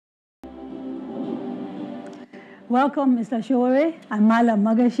Welcome, Mr. Sowore and Malam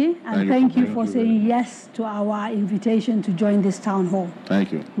Magashi, and thank you for saying yes to our invitation to join this town hall.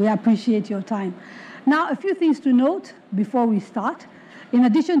 Thank you. We appreciate your time. Now, a few things to note before we start. In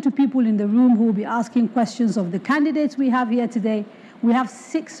addition to people in the room who will be asking questions of the candidates we have here today, we have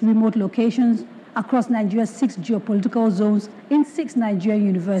 6 remote locations across Nigeria's 6 geopolitical zones in 6 Nigerian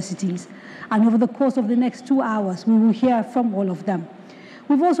universities. And over the course of the next 2 hours, we will hear from all of them.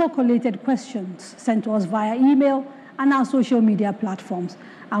 We've also collated questions sent to us via email and our social media platforms,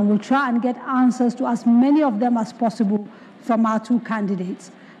 and we'll try and get answers to as many of them as possible from our 2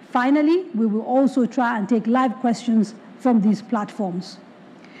 candidates. Finally, we will also try and take live questions from these platforms.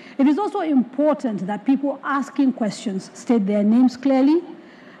 It is also important that people asking questions state their names clearly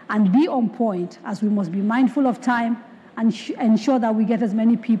and be on point, as we must be mindful of time and ensure that we get as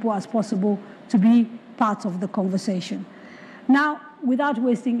many people as possible to be part of the conversation. Now, without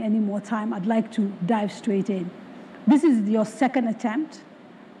wasting any more time, I'd like to dive straight in. This is your 2nd attempt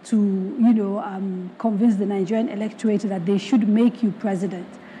to, convince the Nigerian electorate that they should make you president.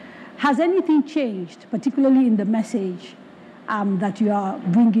 Has anything changed, particularly in the message that you are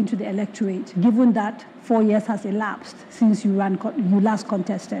bringing to the electorate, given that 4 years has elapsed since you last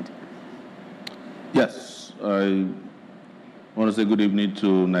contested? Yes, I want to say good evening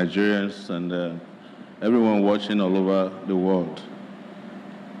to Nigerians and everyone watching all over the world.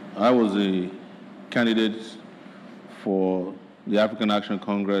 I was a candidate for the African Action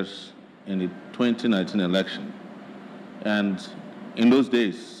Congress in the 2019 election. And in those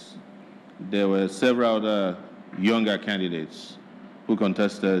days, there were several other younger candidates who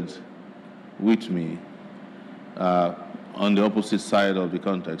contested with me on the opposite side of the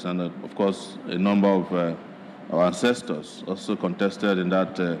context. And of course, a number of our ancestors also contested in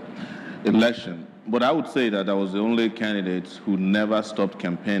that election. But I would say that I was the only candidate who never stopped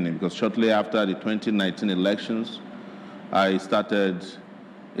campaigning, because shortly after the 2019 elections, I started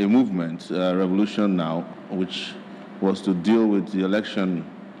a movement, Revolution Now, which was to deal with the election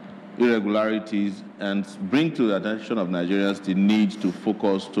irregularities and bring to the attention of Nigerians the need to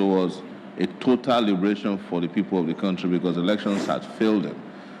focus towards a total liberation for the people of the country, because elections had failed them.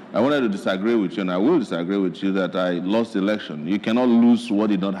 I wanted to disagree with you, and I will disagree with you, that I lost the election. You cannot lose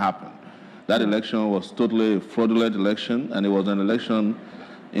what did not happen. That election was totally a fraudulent election, and it was an election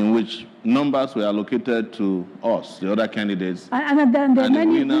in which numbers were allocated to us, the other candidates, and the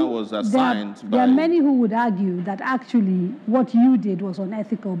winner was assigned by... There are many who would argue that actually what you did was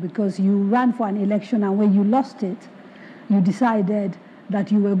unethical, because you ran for an election, and when you lost it, you decided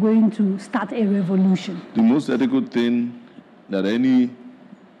that you were going to start a revolution. The most ethical thing that any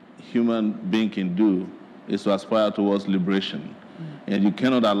human being can do is to aspire towards liberation. And you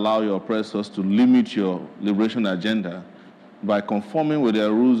cannot allow your oppressors to limit your liberation agenda by conforming with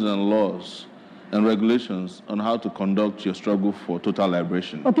their rules and laws and regulations on how to conduct your struggle for total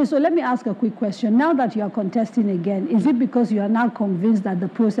liberation. Okay, so let me ask a quick question. Now that you are contesting again, is it because you are now convinced that the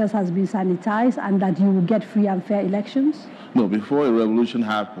process has been sanitized and that you will get free and fair elections? No, before a revolution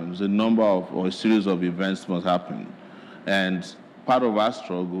happens, a number of, or a series of events must happen. And part of our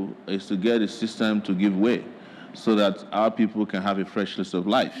struggle is to get the system to give way, so that our people can have a fresh lease of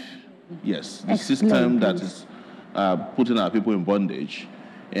life. Yes, the system that is putting our people in bondage.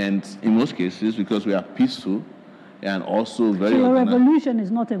 And in most cases, because we are peaceful and also very... So a revolution is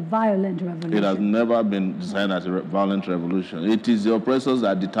not a violent revolution? It has never been designed as a violent revolution. It is the oppressors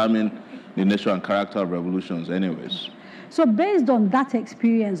that determine the nature and character of revolutions anyways. So based on that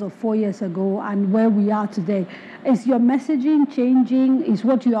experience of 4 years ago and where we are today, is your messaging changing? Is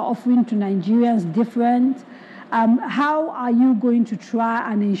what you are offering to Nigerians different? How are you going to try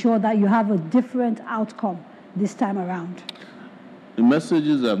and ensure that you have a different outcome this time around? The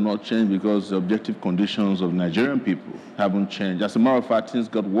messages have not changed because the objective conditions of Nigerian people haven't changed. As a matter of fact, things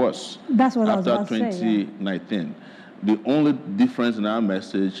got worse. That's what after I was about to say, 2019. Yeah. The only difference in our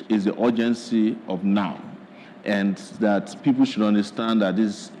message is the urgency of now, and that people should understand that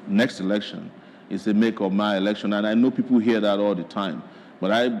this next election is a make or my election. And I know people hear that all the time,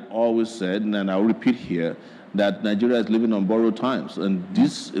 but I've always said, and I'll repeat here, that Nigeria is living on borrowed times. And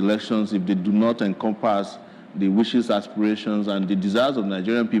these elections, if they do not encompass the wishes, aspirations, and the desires of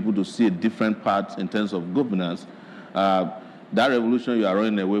Nigerian people to see a different path in terms of governance, that revolution you are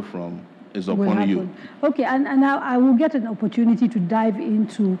running away from is upon you. Okay, and now I will get an opportunity to dive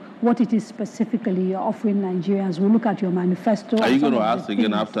into what it is specifically you're offering Nigerians. We'll look at your manifesto. Are you going to ask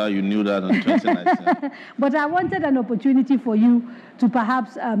again after you knew that in 2019? But I wanted an opportunity for you to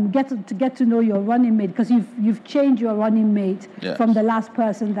perhaps get to know your running mate, because you've changed your running mate from the last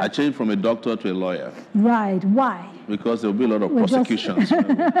person. I changed from a doctor to a lawyer. Right. Why? because there will be a lot of prosecutions.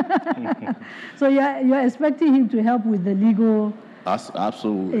 So you're expecting him to help with the legal...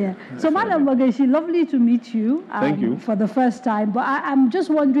 Absolutely. Yeah. So, Madam Bogeshi, lovely to meet you. Thank you. For the first time. But I'm just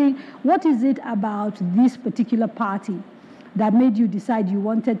wondering, what is it about this particular party that made you decide you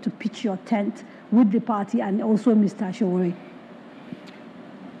wanted to pitch your tent with the party and also Mr. Sowore?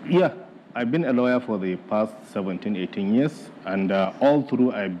 Yeah, I've been a lawyer for the past 17, 18 years, and all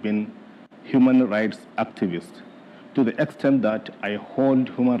through I've been human rights activist, to the extent that I hold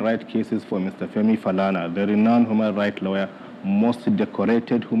human rights cases for Mr. Femi Falana, the renowned human rights lawyer, most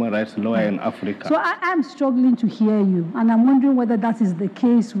decorated human rights lawyer in Africa. So I'm struggling to hear you, and I'm wondering whether that is the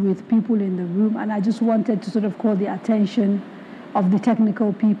case with people in the room, and I just wanted to sort of call the attention of the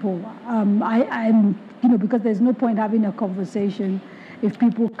technical people. I'm, because there's no point having a conversation if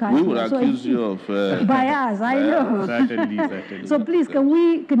people can't. We would accuse you of bias. I know. Certainly. So please, can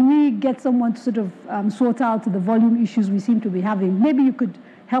we get someone to sort of sort out the volume issues we seem to be having? Maybe you could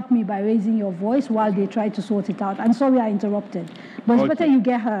help me by raising your voice while they try to sort it out. I'm sorry I interrupted, but it's better you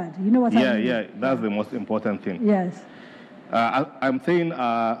get heard. You know what I mean? Yeah, that's the most important thing. Yes. I'm saying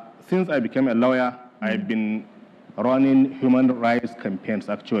since I became a lawyer, I've been running human rights campaigns,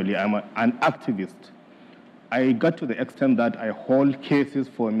 actually. I'm an activist. I got to the extent that I hold cases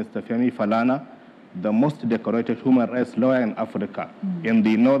for Mr. Femi Falana, the most decorated human rights lawyer in Africa, in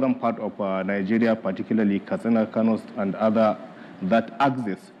the northern part of Nigeria, particularly Katsina, Kano, and other that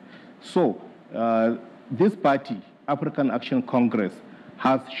axis. So this party, African Action Congress,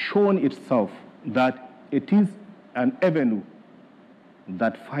 has shown itself that it is an avenue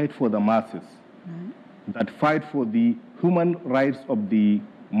that fight for the masses, that fight for the human rights of the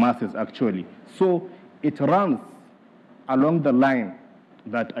masses, actually. So it runs along the line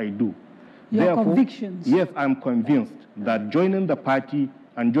that I do. Your convictions. Yes, I'm convinced that joining the party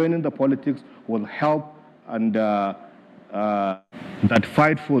and joining the politics will help and that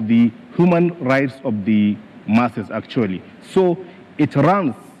fight for the human rights of the masses, actually. So it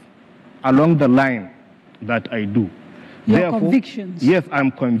runs along the line that I do. Your convictions. Yes, I'm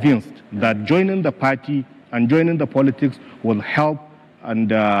convinced that joining the party and joining the politics will help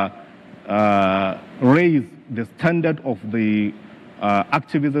and raise the standard of the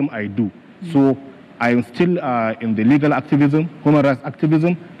activism I do. So I am still in the legal activism, human rights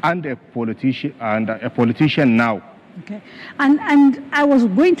activism, and a politician now. Okay, and I was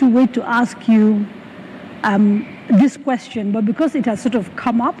going to wait to ask you this question, but because it has sort of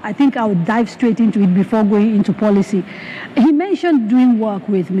come up, I think I would dive straight into it before going into policy. He mentioned doing work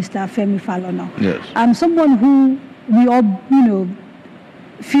with Mr. Femi Falana. Yes. Someone who we all,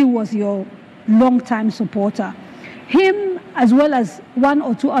 feel was your long-time supporter. Him, as well as one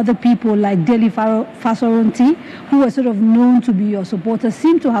or two other people like Dele Fasoronti, who were sort of known to be your supporters,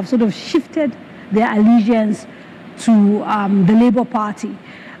 seem to have sort of shifted their allegiance to the Labour Party.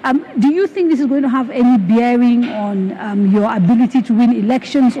 Do you think this is going to have any bearing on your ability to win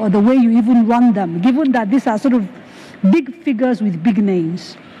elections or the way you even run them, given that these are sort of big figures with big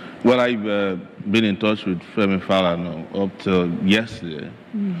names? Well, I've been in touch with Femi Falana up till yesterday,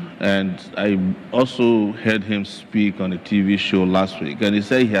 and I also heard him speak on a TV show last week, and he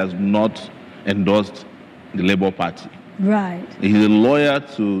said he has not endorsed the Labour Party. Right. He's a lawyer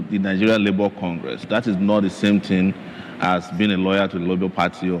to the Nigerian Labour Congress. That is not the same thing as being a lawyer to the Labour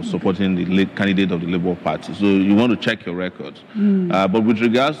Party or supporting the candidate of the Labour Party. So you want to check your record. But with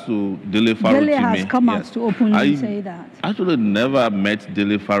regards to Dele Farotimi, Dele has come out to openly say that. I actually never met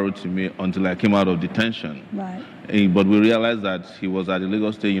Dele Farotimi until I came out of detention. Right. But we realized that he was at the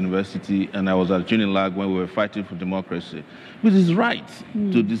Lagos State University and I was at Unilag when we were fighting for democracy. Which is right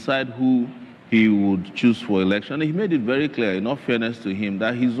to decide who he would choose for election. He made it very clear, in all fairness to him,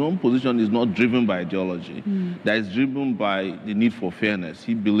 that his own position is not driven by ideology, that is driven by the need for fairness.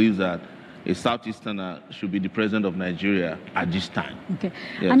 He believes that a Southeasterner should be the president of Nigeria at this time. Okay.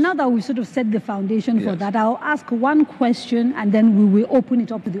 Yes. And now that we've sort of set the foundation for that, I'll ask one question and then we will open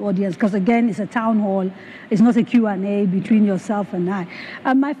it up to the audience, because again, it's a town hall. It's not a Q&A between yourself and I.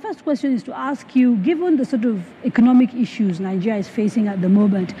 My first question is to ask you, given the sort of economic issues Nigeria is facing at the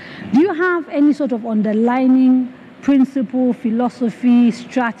moment, do you have any sort of underlining principle, philosophy,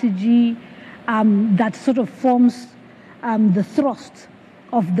 strategy that sort of forms the thrust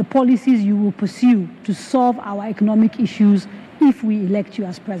of the policies you will pursue to solve our economic issues if we elect you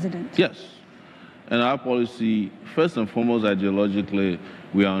as president? Yes. And our policy, first and foremost, ideologically,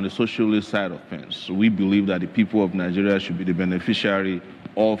 we are on the socialist side of things. So we believe that the people of Nigeria should be the beneficiary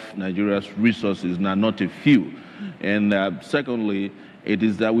of Nigeria's resources, not a few. And secondly, it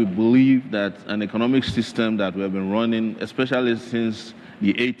is that we believe that an economic system that we have been running, especially since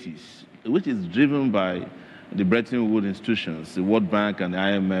the 80s, which is driven by the Bretton Woods institutions, the World Bank and the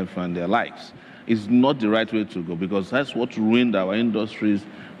IMF and their likes, is not the right way to go, because that's what ruined our industries.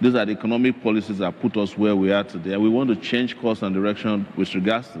 These are the economic policies that put us where we are today. We want to change course and direction with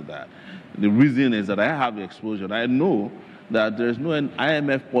regards to that. The reason is that I have exposure. I know that there is no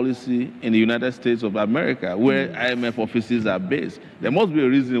IMF policy in the United States of America where IMF offices are based. There must be a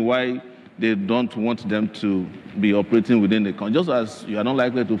reason why they don't want them to be operating within the country. Just as you are not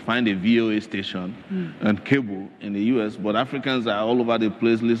likely to find a VOA station and cable in the US, but Africans are all over the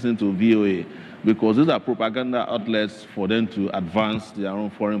place listening to VOA because these are propaganda outlets for them to advance their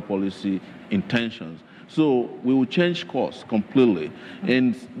own foreign policy intentions. So we will change course completely.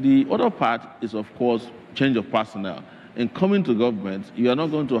 And the other part is, of course, change of personnel. In coming to government, you are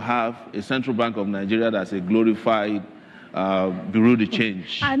not going to have a Central Bank of Nigeria that's a glorified bureau de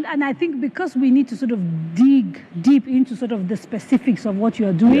change. And I think because we need to sort of dig deep into sort of the specifics of what you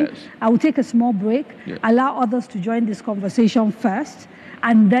are doing, Yes. I will take a small break, allow others to join this conversation first,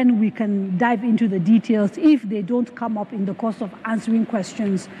 and then we can dive into the details if they don't come up in the course of answering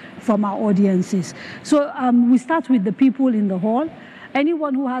questions from our audiences. So we start with the people in the hall.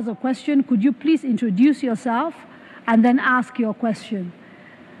 Anyone who has a question, could you please introduce yourself and then ask your question?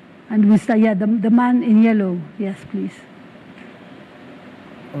 And we start, the man in yellow. Yes, please.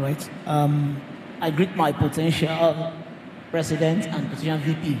 All right. I greet my potential president and potential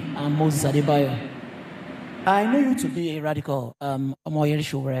VP, Moses Adebayo. I know you to be a radical, Omoyele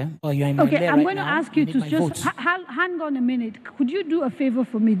Sowore, but you're in my Okay, I'm right going to now. ask you need to my just vote. hang on a minute. Could you do a favor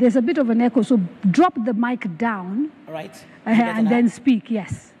for me? There's a bit of an echo, so drop the mic down All right. and then speak.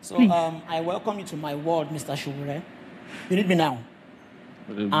 Yes, So please. I welcome you to my world, Mr. Sowore. You need me now.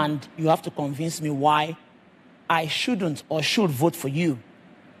 And you have to convince me why I shouldn't or should vote for you.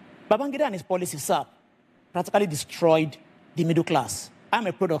 Babangida and his policies, sir, practically destroyed the middle class. I'm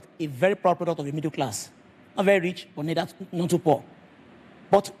a product, a very proud product of the middle class. Not very rich, but not too poor.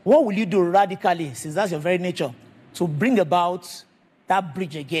 But what will you do radically, since that's your very nature, to bring about that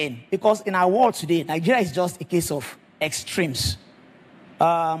bridge again? Because in our world today, Nigeria is just a case of extremes.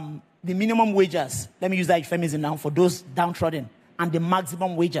 The minimum wages, let me use that euphemism now, for those downtrodden, and the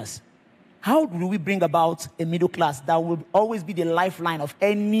maximum wages. How do we bring about a middle class that will always be the lifeline of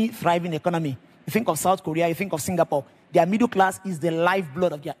any thriving economy? You think of South Korea, you think of Singapore. Their middle class is the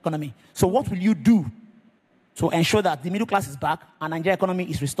lifeblood of the economy. So what will you do to ensure that the middle class is back and Nigerian economy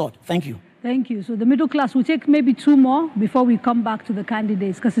is restored? Thank you. Thank you. So the middle class, we'll take maybe 2 more before we come back to the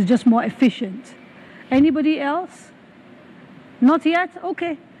candidates, because it's just more efficient. Anybody else? Not yet?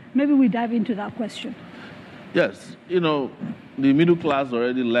 Okay. Maybe we dive into that question. Yes, the middle class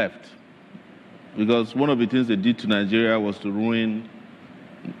already left, because one of the things they did to Nigeria was to ruin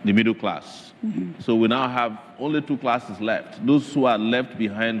the middle class. So we now have only 2 classes left. Those who are left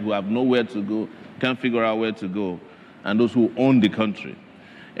behind, who have nowhere to go, can't figure out where to go, and those who own the country.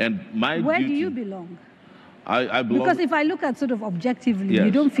 And Where do you belong? I belong. Because if I look at sort of objectively, Yes.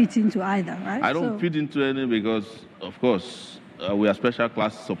 you don't fit into either, right? I don't fit into any because, of course, we are special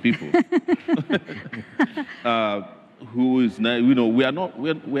classes of people. Who is, we are not,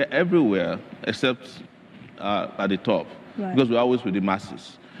 we're everywhere except at the top, Right. because we're always with the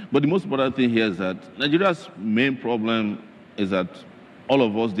masses. But the most important thing here is that Nigeria's main problem is that all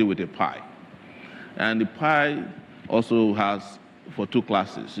of us deal with a pie. And the pie also has for 2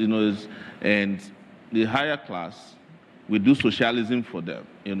 classes, and the higher class, we do socialism for them.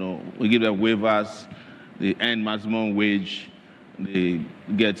 We give them waivers, they earn maximum wage, they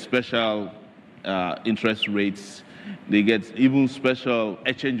get special interest rates, they get even special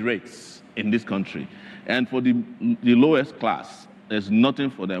exchange rates in this country. And for the lowest class, there's nothing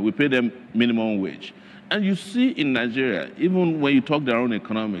for them. We pay them minimum wage. And you see in Nigeria, even when you talk their own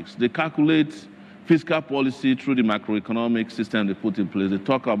economics, they calculate fiscal policy through the macroeconomic system they put in place. They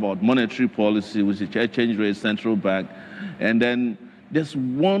talk about monetary policy, which is exchange rate, central bank. And then there's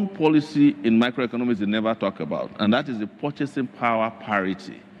one policy in macroeconomics they never talk about, and that is the purchasing power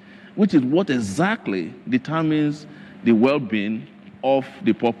parity, which is what exactly determines the well-being of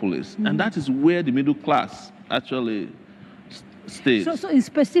the populace. And that is where the middle class actually stays. So in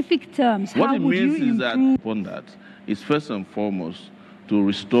specific terms, What how it would you means is that improve? upon that is first and foremost to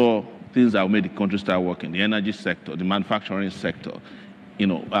restore things that will make the country start working, the energy sector, the manufacturing sector,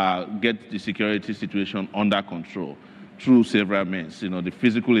 get the security situation under control through several means, the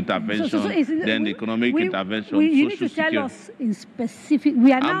physical intervention, then the economic intervention, you need social to tell security. us in specific.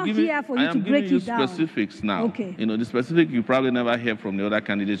 We are now here for you to break it down. I am giving you specifics now. Okay. The specific you probably never hear from the other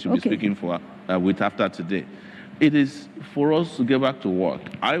candidates you'll be Okay. speaking for with after today. It is for us to get back to work.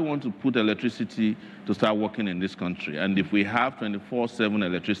 I want to put electricity to start working in this country. And if we have 24/7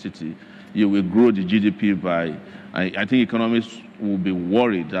 electricity, you will grow the GDP by, I think economists will be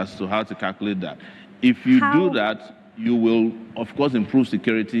worried as to how to calculate that. If you do that, you will, of course, improve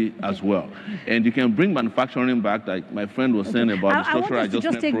security as well. And you can bring manufacturing back, like my friend was saying about the structural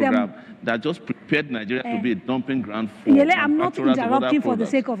adjustment program that just prepared Nigeria to be a dumping ground for I'm not interrupting for the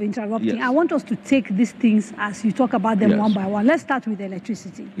sake of interrupting. Yes. I want us to take these things as you talk about them one by one. Let's start with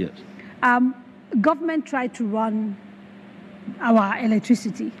electricity. Yes. Government tried to run our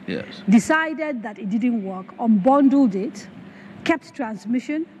electricity. Yes. Decided that it didn't work, unbundled it, kept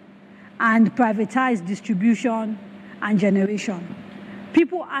transmission, and privatized distribution and generation.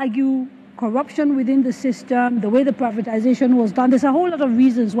 People argue corruption within the system, the way the privatization was done. There's a whole lot of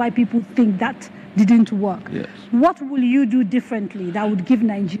reasons why people think that didn't work. Yes. What will you do differently that would give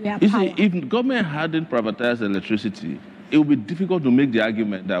Nigeria power? You see, if government hadn't privatized electricity, it would be difficult to make the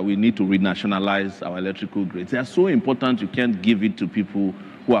argument that we need to renationalize our electrical grids. They are so important, you can't give it to people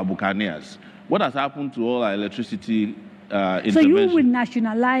who are buccaneers. What has happened to all our electricity intervention? So you will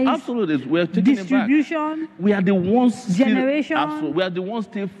nationalize absolutely. We're taking distribution, it back. We are the ones generation. We are the ones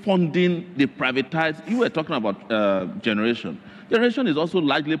still funding the privatized. You were talking about generation. Generation is also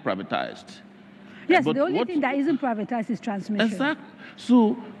largely privatized. Yes, but the only thing that isn't privatized is transmission. Exactly.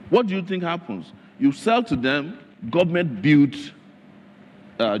 So what do you think happens? You sell to them, government builds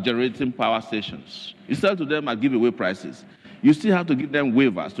generating power stations. You sell to them at giveaway prices. You still have to give them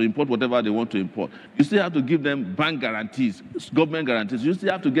waivers to import whatever they want to import. You still have to give them bank guarantees, government guarantees. You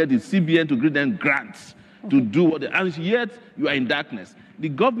still have to get the CBN to give them grants to do what they, and yet you are in darkness. The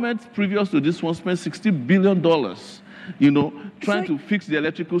government previous to this one spent $60 billion, trying to fix the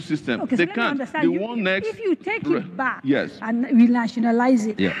electrical system. Okay, they so can't. If you take it back yes. and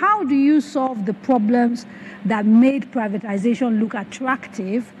renationalize it, how do you solve the problems that made privatization look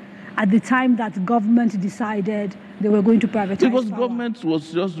attractive at the time that government decided they were going to privatize Because power? Government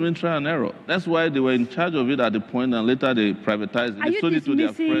was just doing trial and error. That's why they were in charge of it at the point, and later they privatized it. They sold it to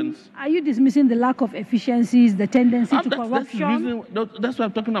their friends. Are you dismissing the lack of efficiencies, the tendency to corruption? That's what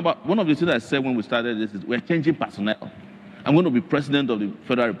I'm talking about. One of the things I said when we started this is we're changing personnel. I'm going to be president of the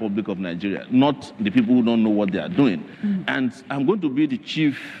Federal Republic of Nigeria, not the people who don't know what they are doing. And I'm going to be the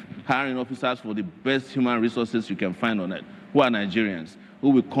chief hiring officers for the best human resources you can find on it, who are Nigerians, who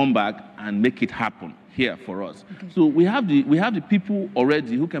will come back and make it happen here for us. Okay. So we have the people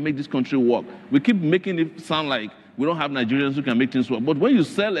already who can make this country work. We keep making it sound like we don't have Nigerians who can make things work. But when you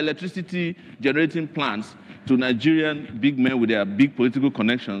sell electricity generating plants to Nigerian big men with their big political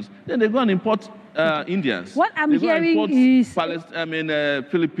connections, then they go and import Indians. What I'm hearing is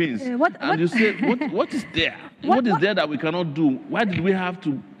Philippines. And you say, what is there? What is there that we cannot do? Why did we have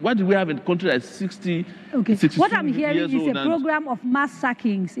a country that's 60? Okay. What I'm hearing is a program of mass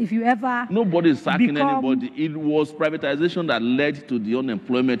sackings. If you ever nobody is sacking anybody. It was privatization that led to the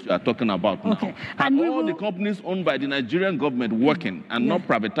unemployment you are talking about now. Okay. And all the companies owned by the Nigerian government working and not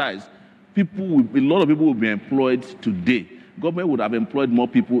privatized, a lot of people will be employed today. Government would have employed more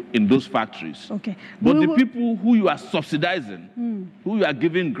people in those factories. Okay. But the people who you are subsidizing, who you are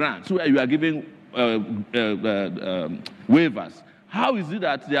giving grants, who you are giving waivers, how is it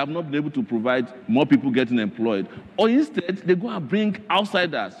that they have not been able to provide more people getting employed? Or instead, they go and bring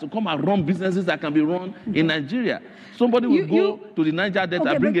outsiders to come and run businesses that can be run in Nigeria. Somebody will go to the Niger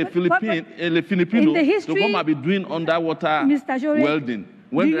Delta, bring a Filipino to come and be doing underwater welding.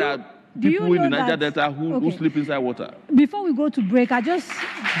 When there are people in the Niger Delta who sleep inside water. Before we go to break,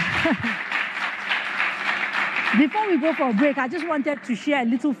 Before we go for a break, I just wanted to share a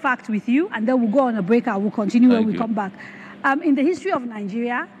little fact with you, and then we'll go on a break and we'll continue when we come back. In the history of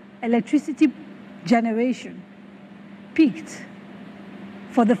Nigeria, electricity generation peaked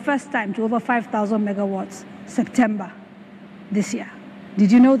for the first time to over 5,000 megawatts, September this year.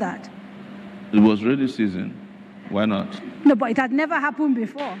 Did you know that? It was rainy season. Why not? No, but it had never happened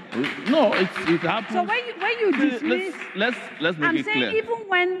before. No, it happened. So when you dismiss... Let's make it clear. I'm saying even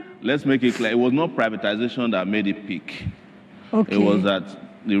when... Let's make it clear. It was not privatization that made it peak. Okay. It was that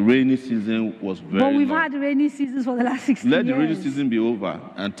the rainy season was very But we've had rainy seasons for the last 60 years. Let the rainy season be over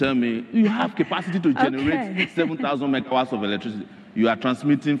and tell me, you have capacity to generate 7,000 megawatts of electricity. You are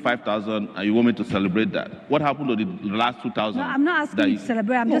transmitting 5,000 and you want me to celebrate that. What happened to the last 2,000? No, I'm not asking you to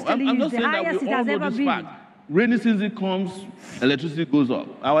celebrate. I'm just telling you it's the highest it has ever been. Fact. Rainy season comes, electricity goes up.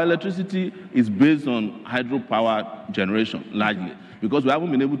 Our electricity is based on hydropower generation, largely, because we haven't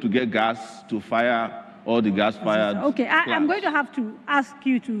been able to get gas to fire all the gas-fired plants. Okay, I'm going to have to ask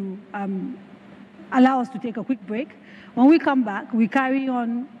you to allow us to take a quick break. When we come back, we carry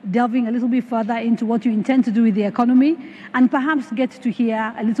on delving a little bit further into what you intend to do with the economy and perhaps get to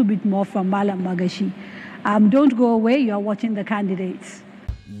hear a little bit more from Malam Magashi. Don't go away. You are watching The Candidates.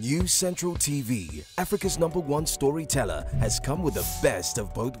 News Central TV, Africa's #1 storyteller, has come with the best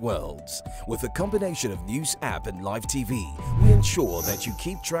of both worlds. With a combination of news app and live TV, we ensure that you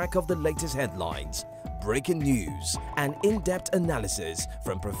keep track of the latest headlines, breaking news, and in-depth analysis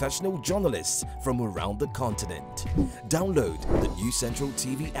from professional journalists from around the continent. Download the News Central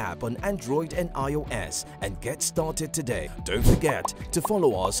TV app on Android and iOS and get started today. Don't forget to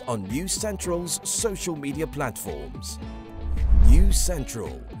follow us on News Central's social media platforms. News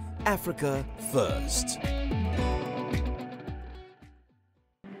Central, Africa First.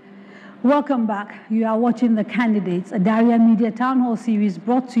 Welcome back. You are watching The Candidates, a Kadaria Media Town Hall series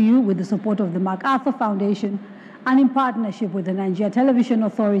brought to you with the support of the MacArthur Foundation and in partnership with the Nigeria Television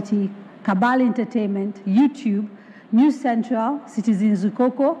Authority, Cabal Entertainment, YouTube, News Central, Citizen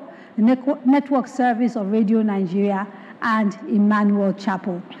Zukoko, the Network Service of Radio Nigeria, and Emmanuel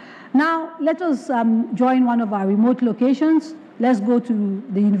Chapel. Now, let us join one of our remote locations. Let's go to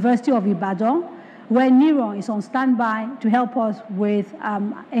the University of Ibadan, where Nero is on standby to help us with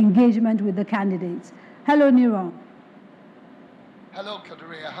engagement with the candidates. Hello, Nero. Hello,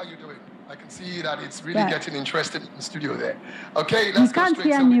 Kadaria. How are you doing? I can see that it's really getting interested in the studio there. Okay, let's we go can't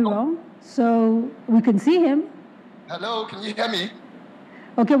straight hear to Nero, so we can see him. Hello, can you hear me?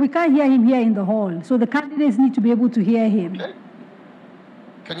 Okay, we can't hear him here in the hall, so the candidates need to be able to hear him. Okay.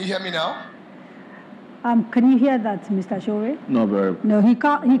 Can you hear me now? Can you hear that, Mr. Sowore? No, very. No, he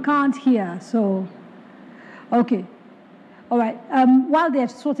can't hear, so... Okay. All right. While they're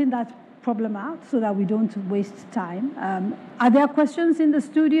sorting that problem out so that we don't waste time, are there questions in the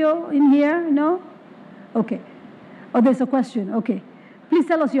studio in here? No? Okay. Oh, there's a question. Okay. Please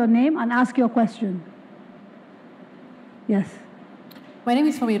tell us your name and ask your question. Yes. My name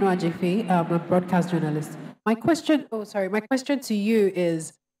is Famino Ajefe. I'm a broadcast journalist. My question to you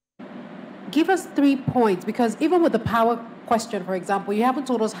is, give us 3 points, because even with the power question, for example, you haven't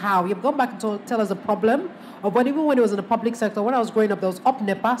told us how. You've gone back and tell us the problem of when, even when it was in the public sector, when I was growing up, there was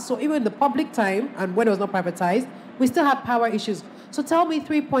UPNEPA. So even in the public time and when it was not privatized, we still had power issues. So tell me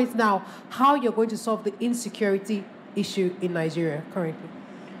 3 points now, how you're going to solve the insecurity issue in Nigeria currently.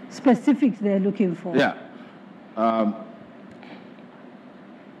 Specifics they're looking for. Yeah.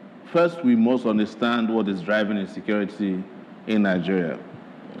 First, we must understand what is driving insecurity in Nigeria.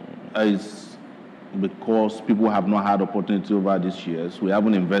 It's because people have not had opportunity over these years. We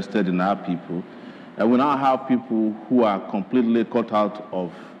haven't invested in our people. And we now have people who are completely cut out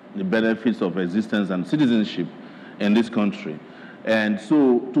of the benefits of existence and citizenship in this country. And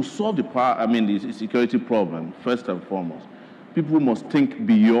so to solve the security problem, first and foremost, people must think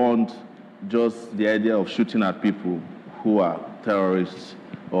beyond just the idea of shooting at people who are terrorists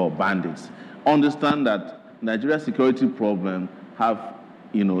or bandits. Understand that Nigeria's security problem have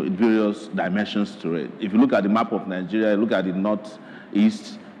various dimensions to it. If you look at the map of Nigeria, look at the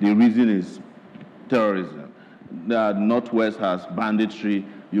northeast, the reason is terrorism. The northwest has banditry.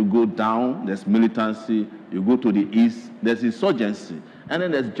 You go down, there's militancy. You go to the east, there's insurgency. And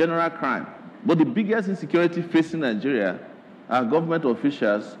then there's general crime. But the biggest insecurity facing Nigeria are government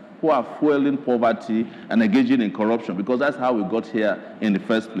officials who are fueling poverty and engaging in corruption, because that's how we got here in the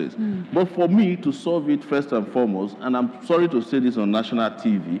first place. But for me to solve it first and foremost, and I'm sorry to say this on national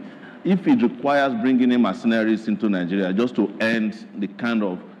TV, if it requires bringing in mercenaries into Nigeria just to end the kind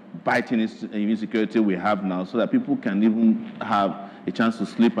of biting insecurity we have now so that people can even have a chance to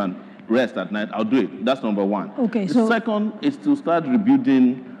sleep and rest at night, I'll do it. That's number one. Okay, the second is to start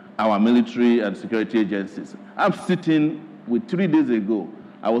rebuilding our military and security agencies. I'm sitting with 3 days ago,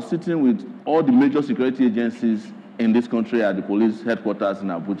 I was sitting with all the major security agencies in this country at the police headquarters in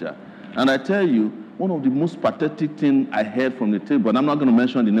Abuja. And I tell you, one of the most pathetic things I heard from the table, and I'm not going to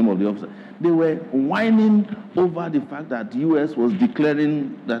mention the name of the officer, they were whining over the fact that the U.S. was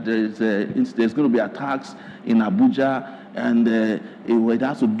declaring that there's going to be attacks in Abuja, and it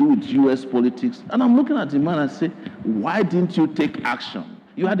has to do with U.S. politics. And I'm looking at the man and say, why didn't you take action?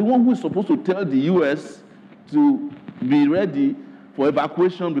 You are the one who is supposed to tell the U.S. to be ready for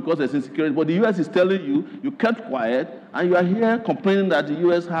evacuation because there's insecurity. But the U.S. is telling you, you kept quiet, and you are here complaining that the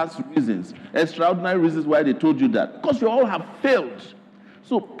U.S. has reasons, extraordinary reasons why they told you that. Because you all have failed.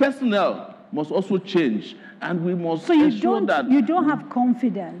 So personnel must also change, and we must ensure that... You don't have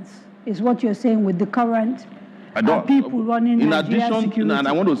confidence, is what you're saying, with the current people running Nigerian security. And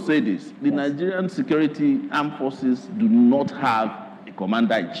I want to say this, the Nigerian security armed forces do not have a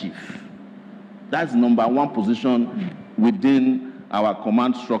commander-in-chief. That's number one position within our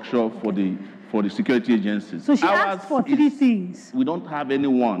command structure for the security agencies. So she asked for 3 things. We don't have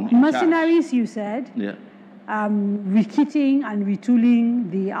anyone. Mercenaries, you said. Yeah. Rekitting and retooling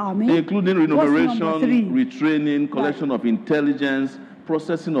the army. Including remuneration, retraining, collection of intelligence,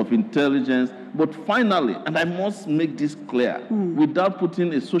 processing of intelligence. But finally, and I must make this clear, without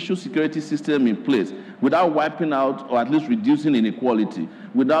putting a social security system in place, without wiping out or at least reducing inequality,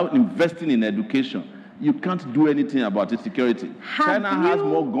 without investing in education, you can't do anything about insecurity. China has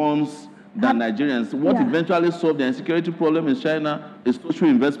more guns than Nigerians. What eventually solved the insecurity problem in China is social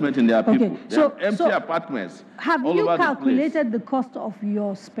investment in their people. They have empty apartments. Have you calculated the cost of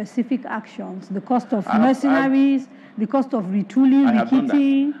your specific actions, the cost of mercenaries, the cost of retooling,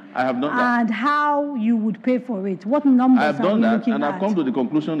 rekitting? I have done that. And how you would pay for it? What numbers I have done that, and I've come to the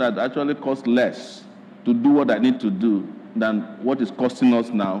conclusion that it actually costs less to do what I need to do than what is costing us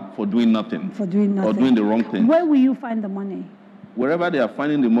now for doing nothing. For doing nothing. Or doing the wrong thing. Where will you find the money? Wherever they are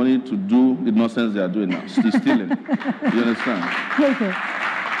finding the money to do the nonsense they are doing now, stealing. You understand? Okay.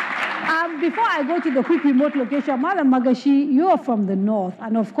 Before I go to the quick remote location, Madam Magashi, you are from the north,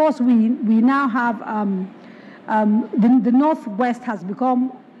 and of course we now have the northwest has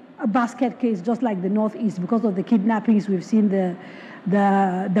become a basket case, just like the northeast, because of the kidnappings. We've seen the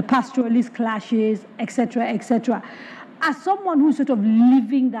pastoralist clashes, etc., etc. As someone who's sort of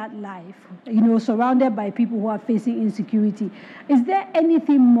living that life, surrounded by people who are facing insecurity, is there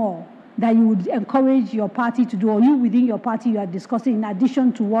anything more that you would encourage your party to do, or you within your party you are discussing, in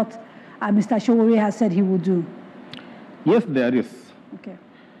addition to what Mr. Sowore has said he would do? Yes, there is. Okay.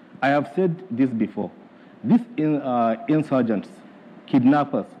 I have said this before. These insurgents,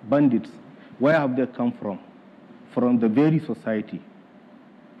 kidnappers, bandits, where have they come from? From the very society,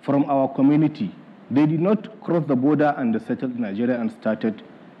 from our community. They did not cross the border and settle in Nigeria and started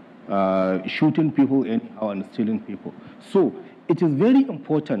shooting people anyhow and stealing people. So it is very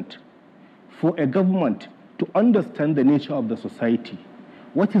important for a government to understand the nature of the society.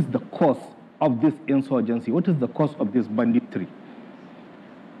 What is the cause of this insurgency? What is the cause of this banditry?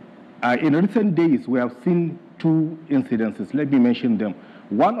 In recent days, we have seen two incidences. Let me mention them.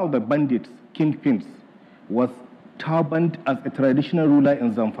 One of the bandits, kingpins, was turbaned as a traditional ruler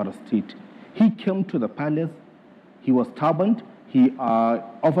in Zamfara state. He came to the palace, he was turbaned, he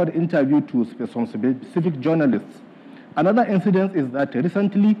offered interview to some specific journalists. Another incident is that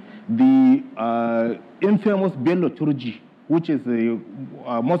recently the infamous Bello Turji, which is the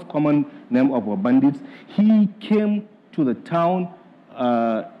most common name of bandits, he came to the town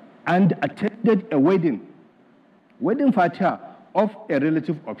and attended a wedding fatah of a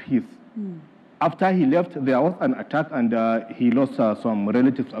relative of his. After he left, there was an attack and he lost some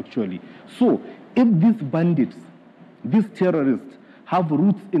relatives actually. So if these bandits, these terrorists have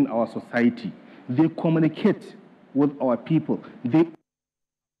roots in our society, they communicate with our people. These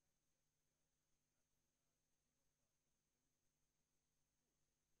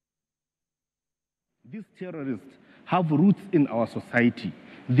terrorists have roots in our society.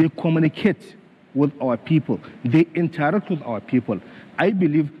 They communicate with our people. They interact with our people. I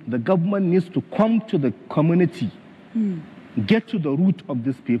believe the government needs to come to the community, get to the root of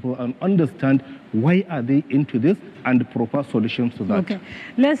these people and understand why are they into this and propose solutions to that. Okay,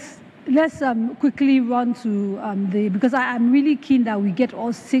 let's quickly run to because I'm really keen that we get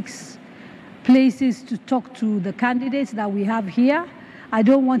all 6 places to talk to the candidates that we have here. I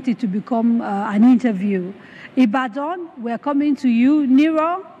don't want it to become an interview. Ibadan, we're coming to you.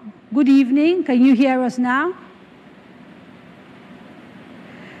 Nero, good evening. Can you hear us now?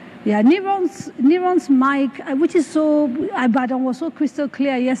 Yeah, Neron's mic, which is so, Ibadan was so crystal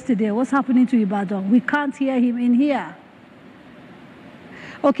clear yesterday. What's happening to Ibadan? We can't hear him in here.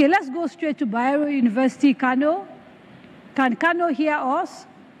 Okay, let's go straight to Bayero University, Kano. Can Kano hear us?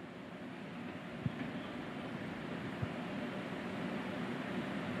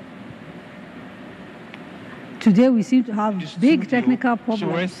 Today we seem to have big technical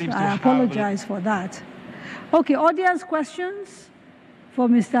problems. I apologize for that. Okay, audience questions for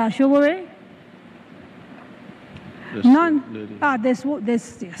Mr. Sowore? None?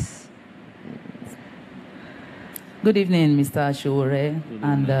 There's, yes. Good evening, Mr. Sowore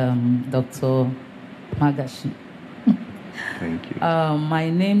and Dr. Magashi. Thank you. My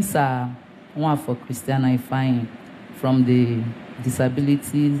name's Nwafo Christiana Ifeanyi from the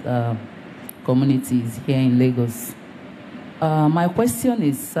disabilities communities here in Lagos. My question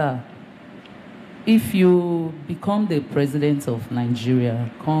is, sir, if you become the president of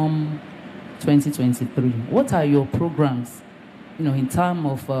Nigeria come 2023, what are your programs, in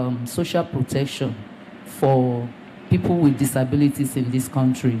terms of social protection for people with disabilities in this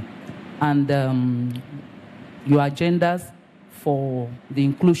country, and your agendas for the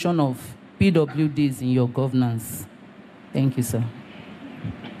inclusion of PWDs in your governance? Thank you, sir.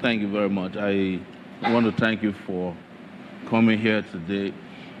 Thank you very much. I want to thank you for coming here today.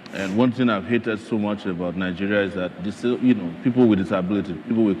 And one thing I've hated so much about Nigeria is that people with disability,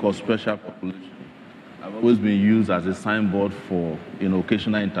 people we call special population, have always been used as a signboard for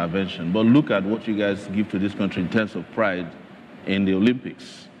occasional intervention. But look at what you guys give to this country in terms of pride in the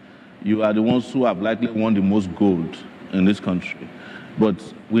Olympics. You are the ones who have likely won the most gold in this country. But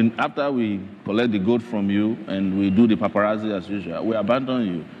after we collect the gold from you and we do the paparazzi as usual, we abandon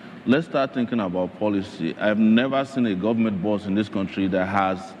you. Let's start thinking about policy. I've never seen a government boss in this country that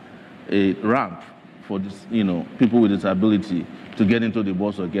has a ramp for this, people with disability to get into the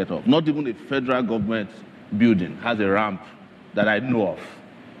bus or get off. Not even a federal government building has a ramp that I know of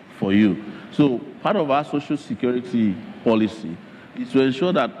for you. So part of our social security policy is to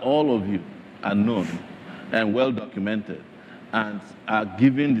ensure that all of you are known and well documented and are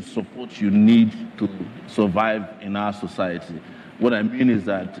given the support you need to survive in our society. What I mean is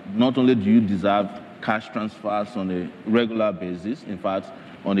that not only do you deserve cash transfers on a regular basis, in fact,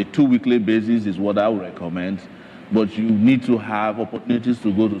 on a 2-weekly basis is what I would recommend, but you need to have opportunities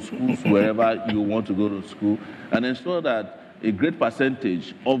to go to schools wherever you want to go to school and ensure that a great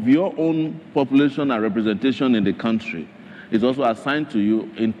percentage of your own population and representation in the country is also assigned to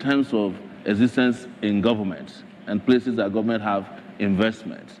you in terms of existence in government and places that government have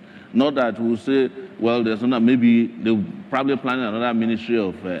investments. Not that we'll say, well, there's not, maybe they're probably planning another ministry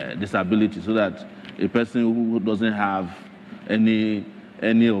of disability so that a person who doesn't have any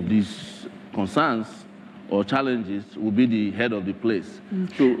of these concerns or challenges will be the head of the place.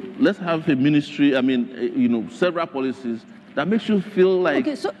 So let's have a ministry, several policies that makes you feel like,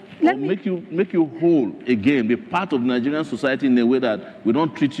 make you whole again, be part of Nigerian society in a way that we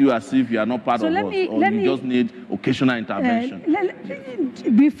don't treat you as if you are not part of us, or you just need occasional intervention.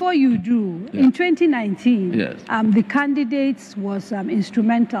 Before you do, in 2019, the candidates was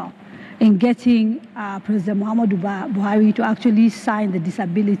instrumental in getting President Muhammadu Buhari to actually sign the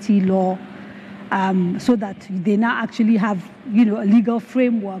disability law so that they now actually have, a legal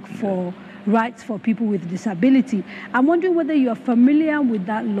framework for rights for people with disability. I'm wondering whether you are familiar with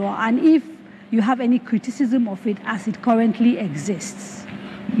that law and if you have any criticism of it as it currently exists.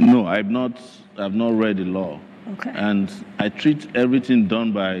 No, I've not read the law. Okay. And I treat everything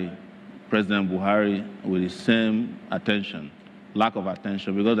done by President Buhari with the same attention, lack of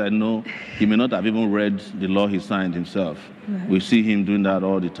attention, because I know he may not have even read the law he signed himself. Right. We see him doing that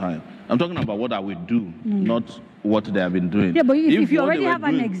all the time. I'm talking about what I would do, not what they have been doing. Yeah, but if you already have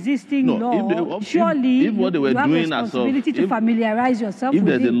an existing law, surely if what they were you have doing responsibility to familiarize yourself with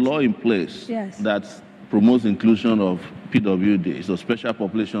it. If there's a law in place that promotes inclusion of PWD, so special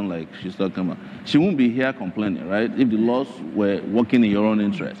population like she's talking about, she won't be here complaining, right? If the laws were working in your own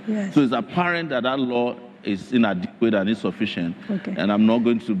interest. Yes. So it's apparent that that law is inadequate and insufficient, and I'm not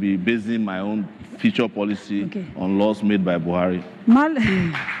going to be basing my own future policy on laws made by Buhari.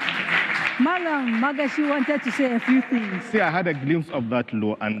 Malam Magashi wanted to say a few things. See, I had a glimpse of that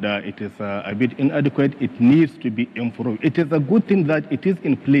law, and it is a bit inadequate. It needs to be improved. It is a good thing that it is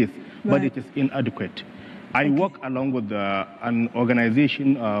in place, but it is inadequate. I work along with an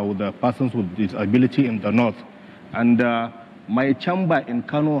organization with the persons with disability in the north, and my chamber in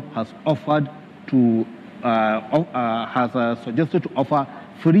Kano has offered to suggested to offer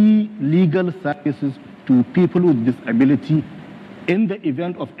free legal services to people with disability in the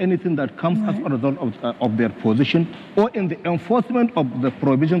event of anything that comes as a result of their position or in the enforcement of the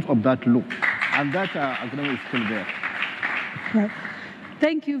provisions of that law. And that agreement is still there. Right.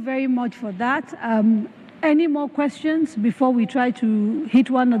 Thank you very much for that. Any more questions before we try to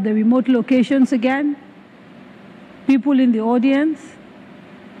hit one of the remote locations again? People in the audience?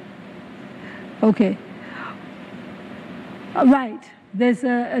 Okay. Right. There's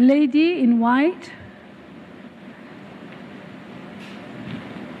a lady in white.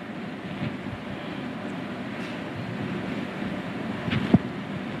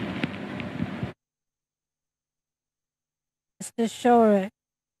 Mr. Sowore.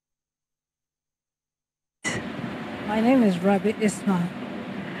 My name is Rabi Ismail.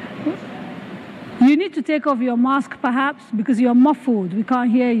 You need to take off your mask, perhaps, because you're muffled. We can't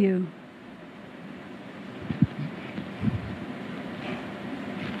hear you.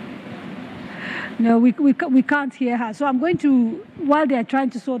 No, we can't hear her. So I'm going to, while they're trying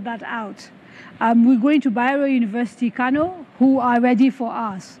to sort that out, we're going to Bayero University, Kano, who are ready for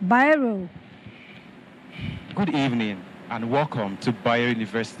us. Bayero. Good evening and welcome to Bayero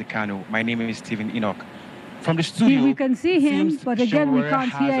University, Kano. My name is Stephen Enoch. From the studio, we can see him, but again, we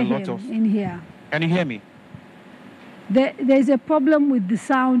can't hear him in here. Can you hear me? There's a problem with the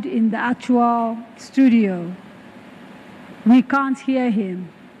sound in the actual studio. We can't hear him.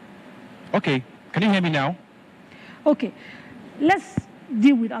 Okay. Can you hear me now? Okay.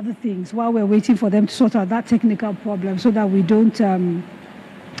 deal with other things while we're waiting for them to sort out that technical problem so that we don't... on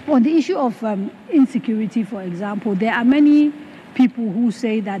the issue of insecurity, for example, there are many people who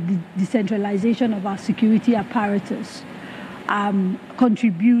say that the decentralization of our security apparatus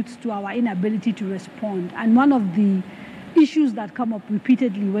contributes to our inability to respond. And one of the issues that come up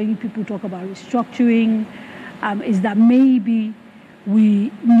repeatedly when people talk about restructuring is that maybe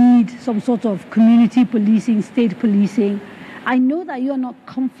we need some sort of community policing, state policing. I know that you're not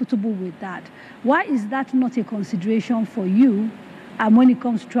comfortable with that. Why is that not a consideration for you when it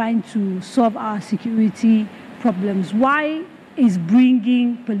comes to trying to solve our security problems? Why is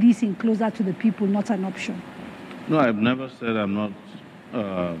bringing policing closer to the people not an option? No, I've never said I'm not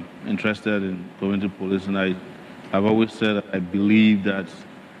interested in community policing. I've always said that I believe that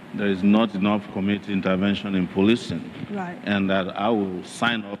there is not enough community intervention in policing. Right. And that I will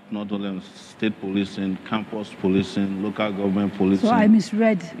sign up not only on state policing, campus policing, local government policing. So I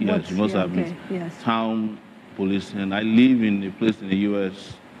misread. Yes, you must have missed. Yes. Town policing. I live in a place in the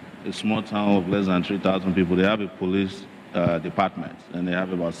U.S., a small town of less than 3,000 people. They have a police department, and they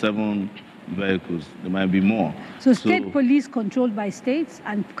have about 7 vehicles. There might be more. So state police controlled by states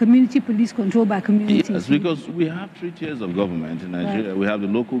and community police controlled by communities. Yes, because we have 3 tiers of government in Nigeria. Right. We have the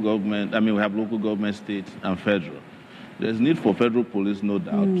local government, we have local government, state, and federal. There's need for federal police, no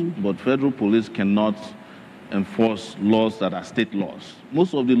doubt, but federal police cannot enforce laws that are state laws.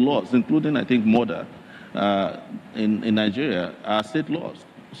 Most of the laws, including, I think, murder in Nigeria, are state laws.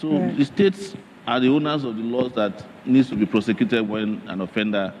 So the states are the owners of the laws that needs to be prosecuted when an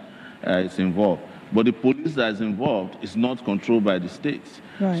offender is involved. But the police that is involved is not controlled by the states.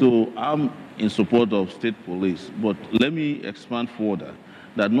 Right. So I'm in support of state police. But let me expand further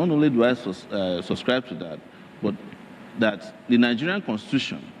that not only do I subscribe to that, but that the Nigerian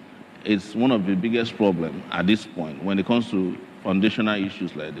Constitution is one of the biggest problems at this point when it comes to foundational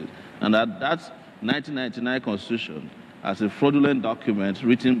issues like this. And that 1999 Constitution as a fraudulent document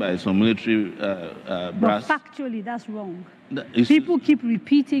written by some military brass. But factually, that's wrong. People keep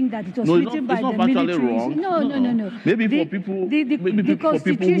repeating that it was written by the military. Wrong. No. Maybe for people who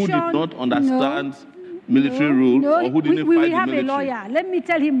did not understand military rule or who didn't fight the military. We have a lawyer. Let me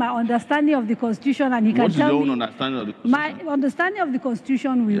tell him my understanding of the Constitution, and he can tell me. What's your own understanding of the Constitution? My understanding of the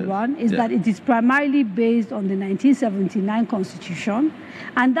Constitution we run is that it is primarily based on the 1979 Constitution,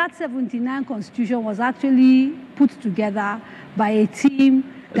 and that 79 Constitution was actually put together by a team.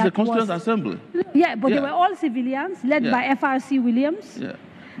 It's a Constituent Assembly. Yeah, but they were all civilians, led by FRC Williams. Yeah.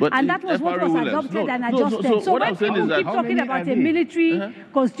 But and that was what was adopted and adjusted. So when people keep talking about a military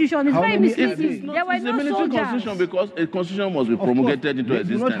constitution, it's very misleading. There were no military constitution because a constitution must be promulgated into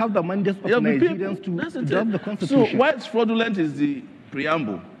existence. They do not have the mandate of Nigerians to adopt the constitution. So why it's fraudulent is the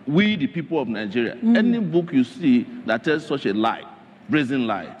preamble. We, the people of Nigeria. Any book you see that tells such a lie, brazen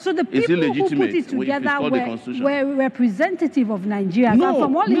lie. So the people who put it together were representative of Nigeria. No, and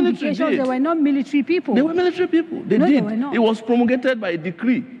from all indications, they were not military people. They were military people. They were not. It was promulgated by a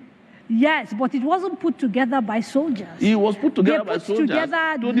decree. Yes, but it wasn't put together by soldiers. It was put together by to soldiers.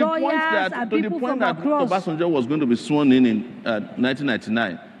 Together lawyers and people from across. Obasanjo was going to be sworn in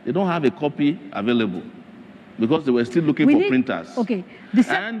 1999. They don't have a copy available because they were still looking for printers. Okay.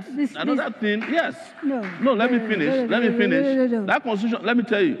 Another thing, yes. No, let me finish. No. That constitution, let me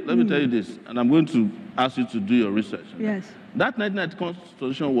tell you this, and I'm going to ask you to do your research. Yes. That 1990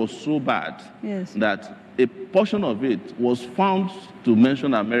 constitution was so bad that a portion of it was found to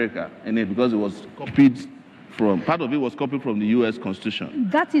mention America in it because it was copied from, part of it was copied from the U.S. Constitution.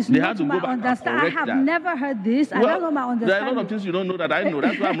 That is not my understanding. I have never heard this. I don't know my understanding. There are a lot of things you don't know that I know.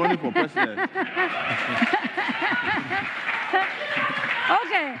 That's why I'm running for president.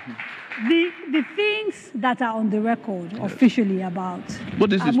 Okay. The things that are on the record officially about, but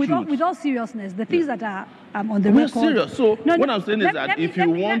this is with all seriousness, the things that are on the record. We're serious. So what I'm saying is that if you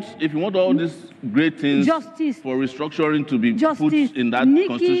want all these great things for restructuring to be put in that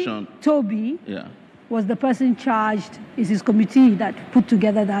constitution, Toby was the person charged. Is his committee that put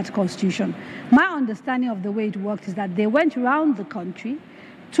together that constitution. My understanding of the way it worked is that they went around the country,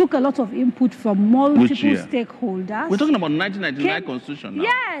 took a lot of input from multiple stakeholders. We're talking about 1999 Constitution now.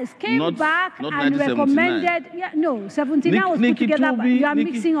 Yes, came back and recommended. 79 was put together. But you are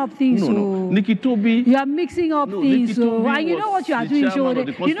mixing up things. Nikki Toby. You are mixing up things. And you know what you are doing,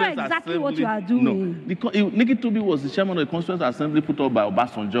 you know exactly what you are doing. Nikki Toby was the chairman of the Constituent Assembly put up by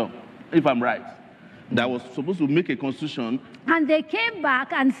Obasanjo, if I'm right. That was supposed to make a constitution. And they came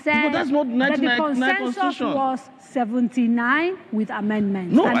back and said that the consensus was 79 with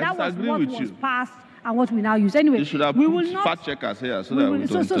amendments. No, and that was what was passed and what we now use. Anyway, you should have put fact checkers here so that we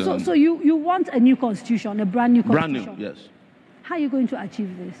don't So you want a new constitution, a brand new constitution? Brand new, yes. How are you going to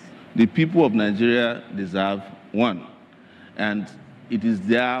achieve this? The people of Nigeria deserve one. And it is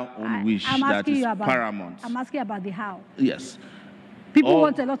their own wish that is paramount. I'm asking about the how. Yes. People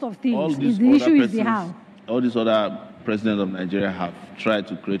want a lot of things. The issue is the how. All these other presidents of Nigeria have tried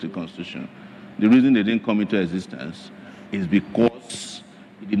to create a constitution. The reason they didn't come into existence is because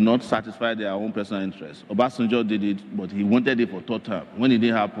it did not satisfy their own personal interests. Obasanjo did it, but he wanted it for third term. When it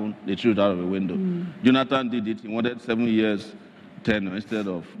didn't happen, they threw it out of the window. Jonathan did it. He wanted 7 years tenure instead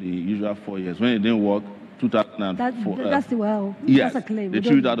of the usual 4 years. When it didn't work, 2004. That's yes, a claim. They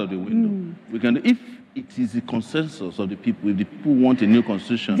threw it out of the window. We can, if it is the consensus of the people, if the people want a new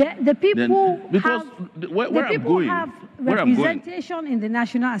constitution, the people then, because where I'm going, have representation in the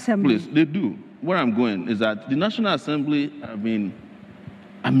National Assembly. Please, they do. Where I'm going is that the National Assembly have been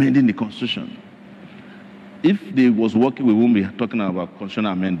amending the constitution. If they was working, we wouldn't be talking about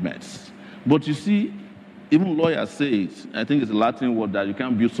constitutional amendments. But you see, even lawyers say it. I think it's a Latin word that you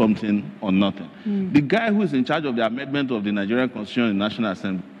can't build something on nothing. The guy who is in charge of the amendment of the Nigerian Constitution in the National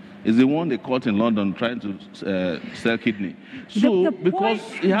Assembly is the one they caught in London trying to sell kidney. So because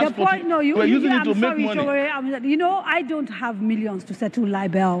he has we're using it to make money. You know, I don't have millions to settle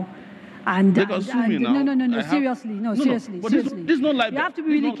libel. And, they can sue me now. No, seriously. Seriously. This is not libel. You have to be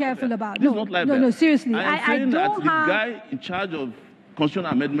really careful about it. This is not libel. No, seriously. I don't have... The guy in charge of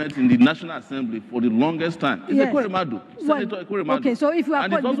constitutional amendments in the National Assembly for the longest time. It's Ekweremadu, Senator Ekweremadu. Okay, so if you are...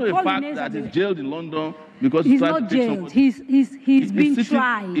 And it's also a fact that he's jailed in London because he's not jailed. He's been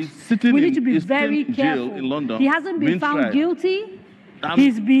tried. He's sitting we need to be very careful. Jail in London. He hasn't been found guilty.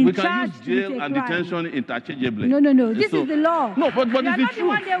 He's been charged with a crime. We can use jail and detention interchangeably. No. This is the law. No, but it's the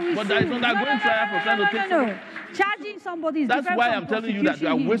truth. But there is undergoing trial for trying to take someone. Charging somebody is different from prosecution. That's why I'm telling you that you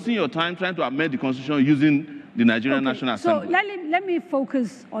are wasting your time trying to amend the constitution using the Nigerian National Assembly. So let me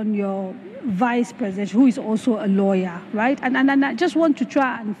focus on your vice president, who is also a lawyer, right? And I just want to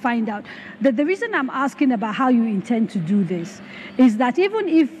try and find out that the reason I'm asking about how you intend to do this is that even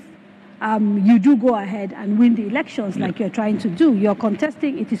if you do go ahead and win the elections like you're trying to do, you're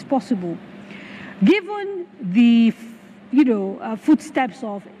contesting, it is possible. Given the footsteps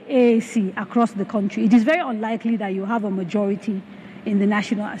of AAC across the country, it is very unlikely that you have a majority in the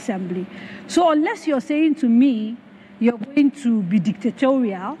National Assembly. So unless you're saying to me you're going to be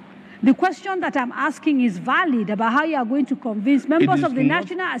dictatorial, the question that I'm asking is valid about how you are going to convince members of the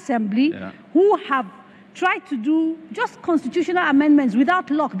National Assembly who have tried to do just constitutional amendments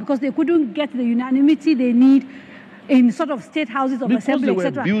without luck because they couldn't get the unanimity they need in sort of state houses of assembly,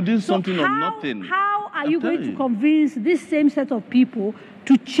 etc. Because they were building something on nothing. How are you going to convince this same set of people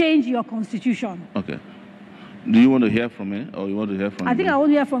to change your constitution? Okay. Do you want to hear from me or you want to hear from I think I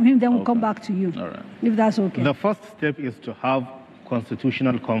want to hear from him, then we'll come back to you. All right. If that's okay. The first step is to have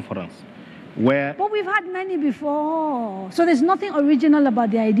constitutional conference where... But we've had many before. So there's nothing original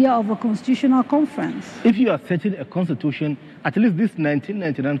about the idea of a constitutional conference. If you are setting a constitution, at least this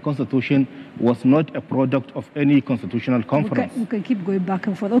 1999 constitution was not a product of any constitutional conference. We can keep going back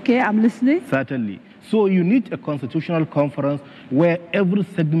and forth. Okay, I'm listening. Certainly. So you need a constitutional conference where every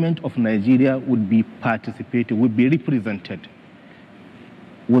segment of Nigeria would be participating, would be represented.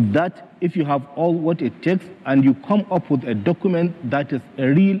 With that, if you have all what it takes and you come up with a document that is a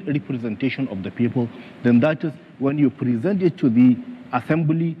real representation of the people, then that is when you present it to the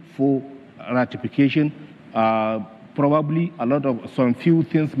assembly for ratification. Probably some few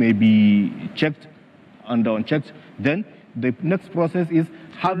things may be checked and unchecked. Then the next process is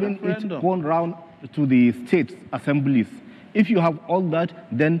having it gone round to the states assemblies. If you have all that,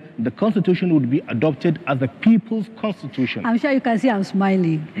 then the constitution would be adopted as a people's constitution. I'm sure you can see I'm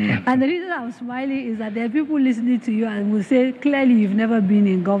smiling. And the reason I'm smiling is that there are people listening to you and will say, clearly you've never been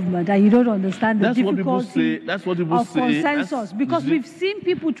in government and you don't understand the difficulty of consensus. Because we've seen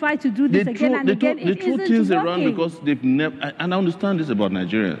people try to do this again and again. They throw things around because they've never, and I understand this about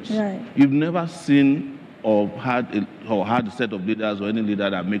Nigerians. Right. You've never seen or had a set of leaders or any leader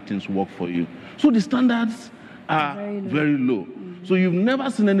that make things work for you. So the standards are very low. So you've never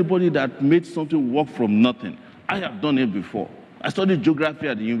seen anybody that made something work from nothing. I have done it before. I studied geography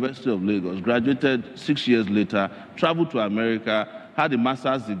at the University of Lagos, graduated 6 years later, traveled to America, had a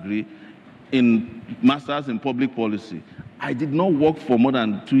master's degree in public policy. I did not work for more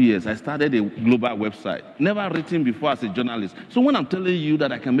than 2 years. I started a global website, never written before as a journalist. So when I'm telling you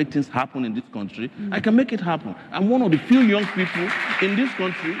that I can make things happen in this country, I can make it happen. I'm one of the few young people in this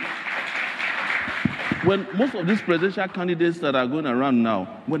country. When most of these presidential candidates that are going around now,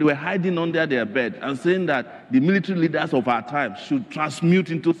 when they were hiding under their bed and saying that the military leaders of our time should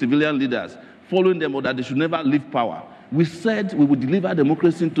transmute into civilian leaders, following them, or that they should never leave power, we said we would deliver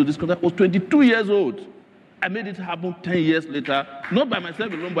democracy into this country. I was 22 years old. I made it happen 10 years later, not by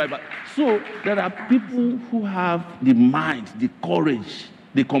myself alone, but so there are people who have the mind, the courage,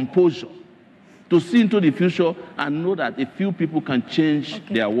 the composure to see into the future and know that a few people can change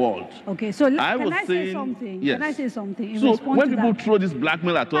their world. Okay, so can I say something? Yes. Can I say something? So when people throw this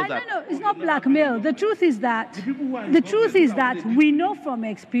blackmail at us, no, it's not blackmail. The truth is that we know from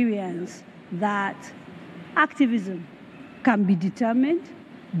experience that activism can be determined,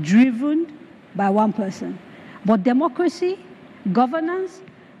 driven by one person. But democracy, governance,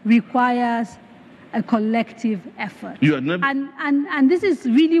 requires a collective effort. And this is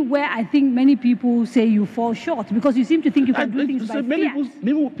really where I think many people say you fall short, because you seem to think you can do things by fiat.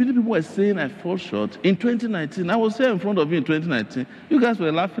 Many people were saying I fall short. In 2019, I was here in front of you in 2019. You guys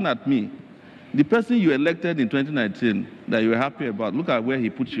were laughing at me. The person you elected in 2019 that you were happy about, look at where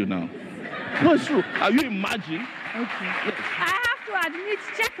he puts you now. No, it's true. Are you imagining? Okay. Yes. I have to admit,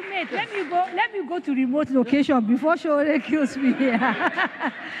 checkmate. Yes. Let me go to remote location before Sowore kills me here.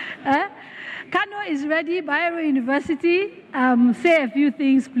 Kano is ready. Bayero University. Say a few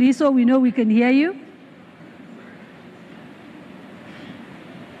things, please, so we know we can hear you.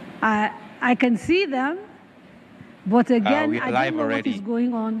 I can see them, but again, I don't know what is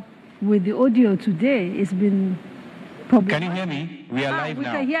going on with the audio today. It's been problematic. Can you hear me? We are live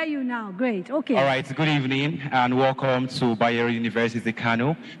now. We can hear you now. Great. Okay. All right. Good evening and welcome to Bayero University,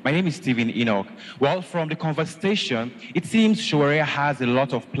 Kano. My name is Stephen Enoch. Well, from the conversation, it seems Sowore has a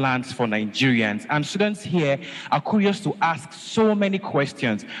lot of plans for Nigerians, and students here are curious to ask so many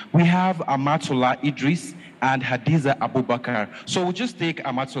questions. We have Amatola Idris and Hadiza Abubakar. So we'll just take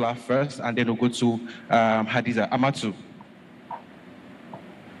Amatola first, and then we'll go to Hadiza. Amatu.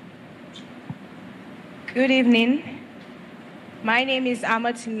 Good evening. My name is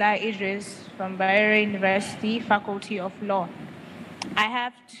Amatola Idris from Bayero University, Faculty of Law. I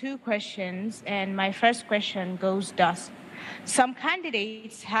have two questions, and my first question goes thus. Some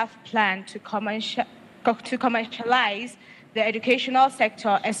candidates have planned to commercialize the educational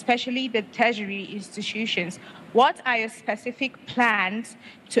sector, especially the tertiary institutions. What are your specific plans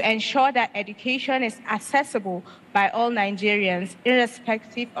to ensure that education is accessible by all Nigerians,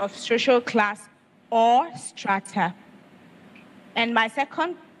 irrespective of social class or strata? And my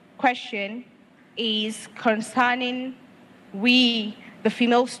second question is concerning the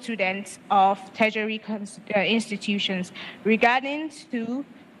female students of tertiary institutions, regarding to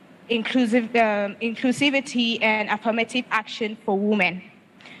inclusivity and affirmative action for women.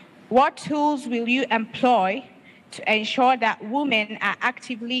 What tools will you employ to ensure that women are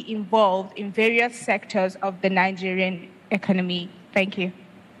actively involved in various sectors of the Nigerian economy? Thank you.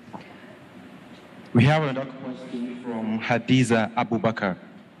 We have another question from Hadiza Abubakar.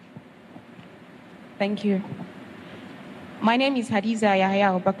 Thank you. My name is Hadiza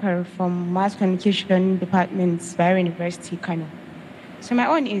Yahya Abubakar from Mass Communication Department, Bayero University, Kano. So my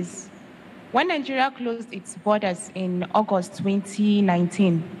own is, when Nigeria closed its borders in August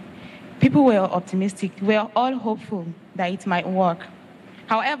 2019, people were optimistic. We were all hopeful that it might work.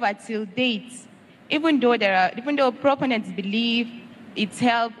 However, till date, even though proponents believe it's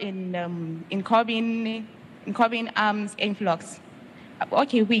helped in curbing arms influx.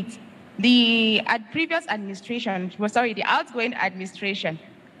 Okay, wait. The previous administration, the outgoing administration,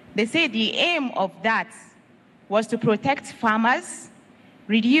 they say the aim of that was to protect farmers,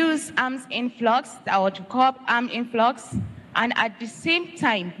 reduce arms influx, or to curb arms influx, and at the same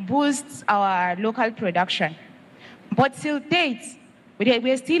time boost our local production. But till date,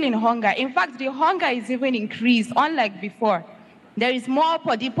 we're still in hunger. In fact, the hunger is even increased, unlike before. There is more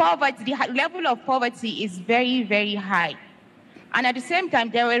the level of poverty is very, very high. And at the same time,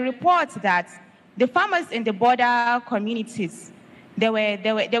 there were reports that the farmers in the border communities, they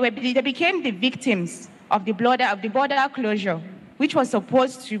became the victims of the border closure, which was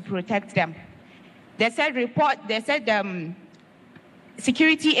supposed to protect them. They said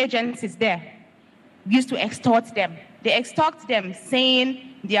security agencies there used to extort them. They extort them,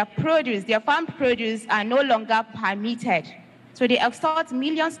 saying their farm produce are no longer permitted. So they extort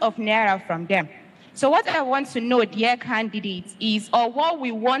millions of naira from them. So what I want to know, dear candidates, what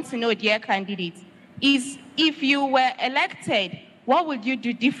we want to know, dear candidates, is if you were elected, what would you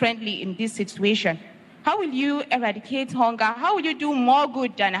do differently in this situation? How will you eradicate hunger? How will you do more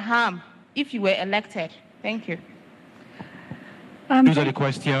good than harm if you were elected? Thank you. Those are the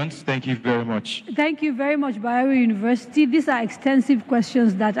questions. Thank you very much. Thank you very much, Bayero University. These are extensive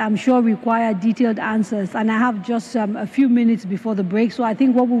questions that I'm sure require detailed answers. And I have just a few minutes before the break. So I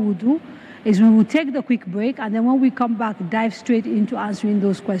think what we will do is we will take the quick break. And then when we come back, dive straight into answering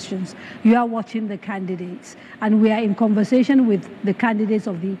those questions. You are watching the candidates. And we are in conversation with the candidates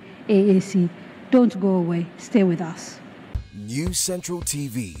of the AAC. Don't go away. Stay with us. News Central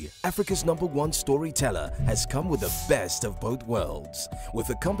TV, Africa's #1 storyteller, has come with the best of both worlds. With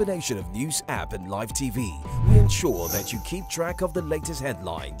a combination of news app and live TV, we ensure that you keep track of the latest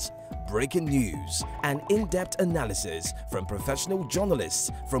headlines, breaking news, and in-depth analysis from professional journalists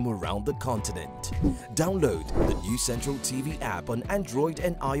from around the continent. Download the News Central TV app on Android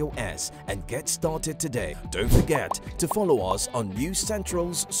and iOS and get started today. Don't forget to follow us on News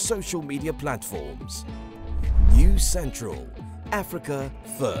Central's social media platforms. News Central, Africa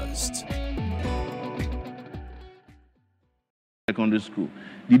first. Secondary school.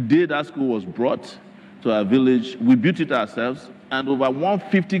 The day that school was brought to our village, we built it ourselves, and over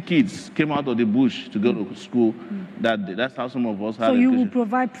 150 kids came out of the bush to go to school that day. That's how some of us had So education. you will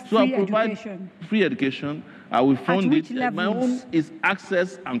provide free education? Free education. I will fund it. My own is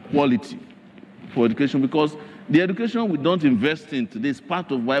access and quality for education, because the education we don't invest in today is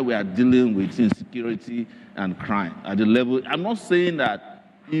part of why we are dealing with insecurity and crime at the level. I'm not saying that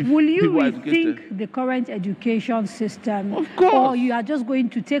if will you people are rethink educated, the current education system? Of course. Or you are just going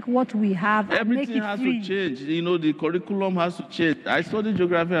to take what we have and make everything it has free? to change. You know, the curriculum has to change. I studied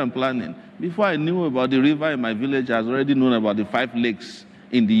geography and planning. Before I knew about the river in my village, I was already known about the 5 lakes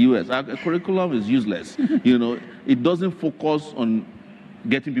in the US. Our curriculum is useless. You know, it doesn't focus on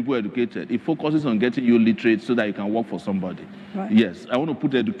getting people educated. It focuses on getting you literate so that you can work for somebody. Right. Yes, I want to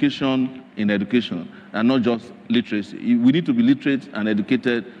put education in education and not just literacy. We need to be literate and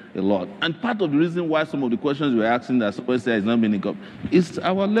educated a lot. And part of the reason why some of the questions we're asking that somebody says is not meaning up is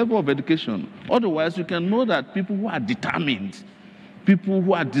our level of education. Otherwise, you can know that people who are determined, people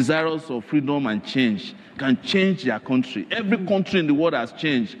who are desirous of freedom and change, can change their country. Every country in the world has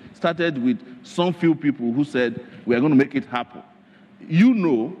changed. Started with some few people who said, we are going to make it happen. You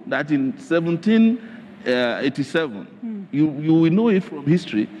know that in 1787, you will know it from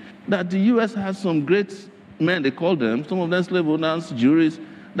history, that the U.S. has some great men, they call them, some of them slave owners, jurists,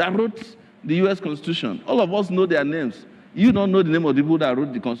 that wrote the U.S. Constitution. All of us know their names. You don't know the name of the people that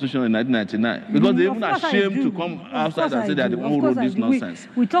wrote the Constitution in 1999, because they're even ashamed to come outside and say that the one who wrote this nonsense.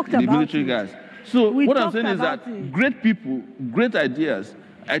 We talked the about military guys. So what I'm saying is that it. great people, great ideas,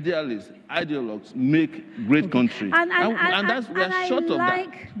 idealists, ideologues make great country. And that's, we are short of that.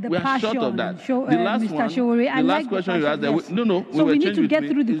 We are short of that. The last Mr. Sowore, the last question you asked, yes. no, so we need to get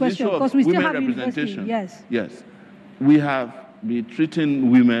through the question because we still have representation. Yes. Yes. We have been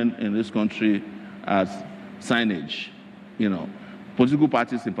treating women in this country as signage, you know, political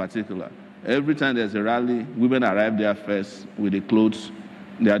parties in particular. Every time there's a rally, women arrive there first with the clothes.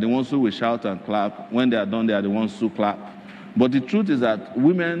 They are the ones who will shout and clap. When they are done, they are the ones who clap. But the truth is that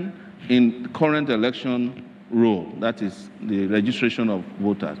women in current election roll, that is the registration of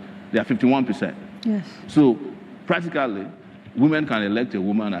voters, they are 51%. Yes. So practically, women can elect a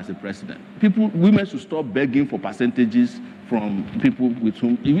woman as a president. Women should stop begging for percentages from people with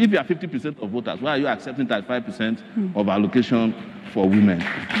whom, if you are 50% of voters, why are you accepting 35% of allocation for women?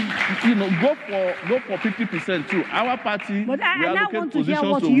 You know, go for 50% too. Our party, but I want to hear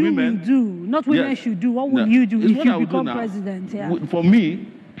positions what to you women. will do, not women Yes. should do. What will you do It's if what you I will do become now. president? Yeah. For me,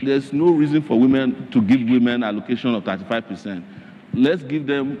 there's no reason for women to give women allocation of 35%. Let's give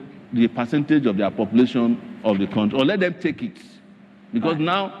them the percentage of their population of the country, or let them take it. Because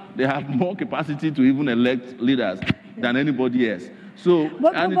now they have more capacity to even elect leaders than anybody else. So,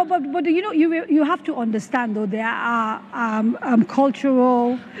 but you know, you have to understand though, there are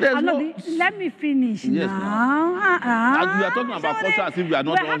cultural. Let me finish yes, now. We are talking about culture as if we are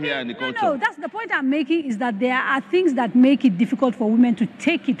not all here in the culture. No, that's the point I'm making, is that there are things that make it difficult for women to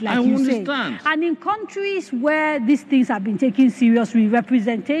take it, like you say. And in countries where these things have been taken seriously,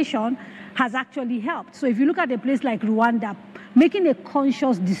 representation has actually helped. So if you look at a place like Rwanda, making a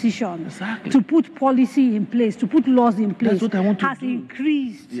conscious decision to put policy in place, to put laws in place, has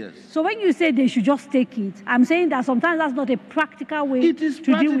increased. Yes. So when you say they should just take it, I'm saying that sometimes that's not a practical way to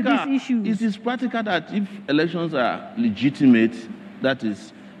deal with these issues. It is practical that if elections are legitimate, that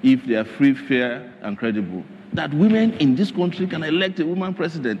is, if they are free, fair, and credible, that women in this country can elect a woman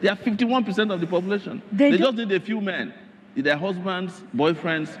president. They are 51% of the population. They just need a few men. Their husbands,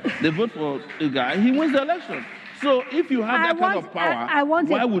 boyfriends, they vote for a guy, he wins the election. So if you have that kind of power,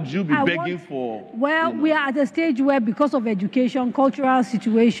 why would you be begging for? Well, we are at a stage where, because of education, cultural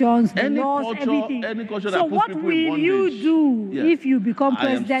situations, the laws, everything. Any culture so that puts what people will in bondage, you do if you become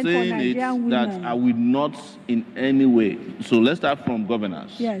president for Nigerian women? That I will not in any way. So let's start from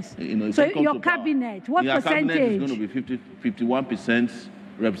governance. Yes. You know, so your cabinet, what percentage? Cabinet is going to be 51%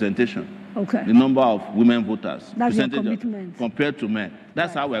 representation. Okay. The number of women voters. That's your commitment. Compared to men.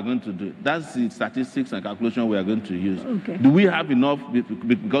 That's how we're going to do it. That's the statistics and calculation we are going to use. Okay. Do we have enough,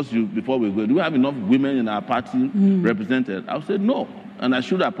 because before we go, do we have enough women in our party represented? I would say no, and I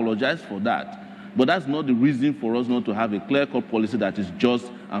should apologize for that. But that's not the reason for us not to have a clear-cut policy that is just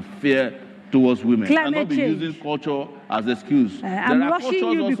and fair towards women. Climate and not be change. using culture as excuse. I'm rushing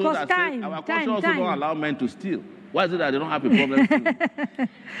you because our time culture also don't allow men to steal. Why is it that they don't have a problem stealing?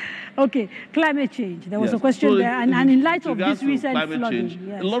 Okay, climate change. There was a question there, and in light of this recent flooding.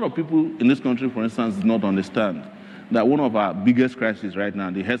 Change, a lot of people in this country, for instance, do not understand that one of our biggest crises right now,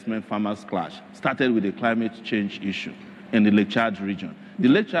 the herdsmen-farmers clash, started with the climate change issue in the Lake Chad region. The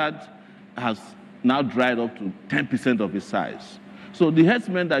Lake Chad has now dried up to 10% of its size. So the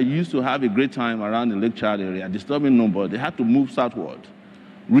herdsmen that used to have a great time around the Lake Chad area, disturbing nobody, they had to move southward.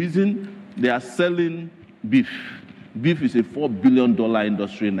 Reason, they are selling beef. Beef is a $4 billion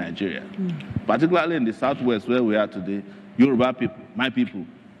industry in Nigeria. Particularly in the southwest where we are today, Yoruba people, my people,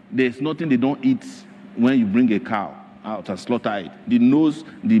 there's nothing they don't eat when you bring a cow out and slaughter it. The nose,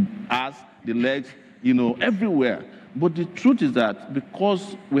 the ass, the legs, everywhere. But the truth is that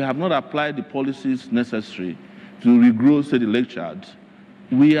because we have not applied the policies necessary to regrow, say, the Lake Chad,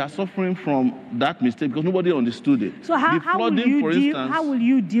 we are suffering from that mistake because nobody understood it. So how will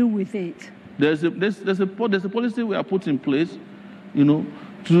you deal with it? There's a policy we have put in place,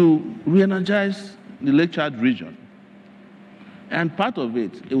 to re-energize the Lake Chad region. And part of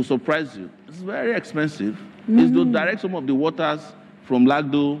it will surprise you. It's very expensive. It's to direct some of the waters from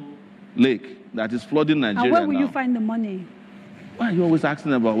Lagdo Lake that is flooding Nigeria now. And where will you find the money? Why are you always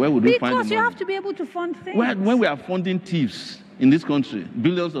asking about where would we find the money? Because you have to be able to fund things. When we are funding thieves in this country,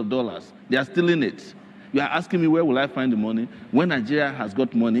 billions of dollars, they are stealing it. You are asking me where will I find the money when Nigeria has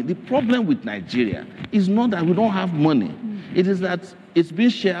got money. The problem with Nigeria is not that we don't have money. It is that it's being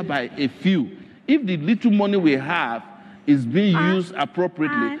shared by a few. If the little money we have is being used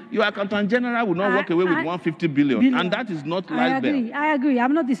appropriately, your accountant general will not walk away with 150 billion. And that is not like that. I agree.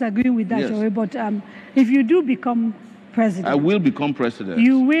 I'm not disagreeing with that, Sowore, but if you do become president, I will become president.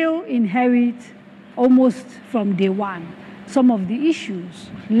 You will inherit almost from day one some of the issues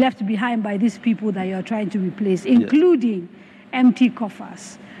left behind by these people that you're trying to replace, including empty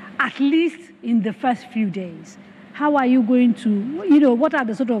coffers, at least in the first few days. How are you going to, what are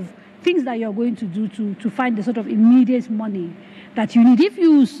the sort of things that you're going to do to find the sort of immediate money that you need? If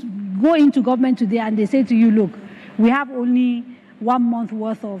you go into government today and they say to you, look, we have only 1 month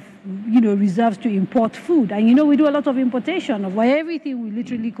worth of, reserves to import food. And, we do a lot of importation of everything we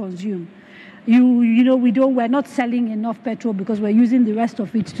literally consume. We're not selling enough petrol because we're using the rest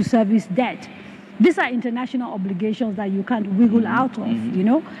of it to service debt. These are international obligations that you can't wiggle out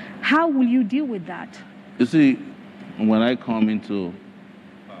of, How will you deal with that? You see, when I come into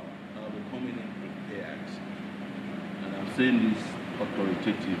power, I'll be coming in prepared. And I'm saying this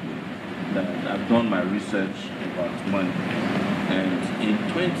authoritatively, that I've done my research about money. And in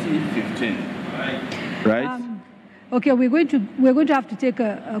 2015, right? Okay, we're going to have to take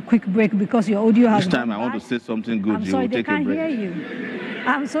a quick break because your audio has. This time I want to say something good. I'm sorry, they can't hear you.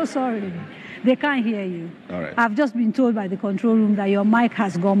 I'm so sorry. They can't hear you. All right. I've just been told by the control room that your mic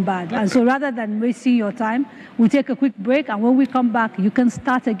has gone bad. And so rather than wasting your time, we'll take a quick break. And when we come back, you can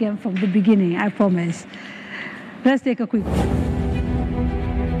start again from the beginning, I promise. Let's take a quick break.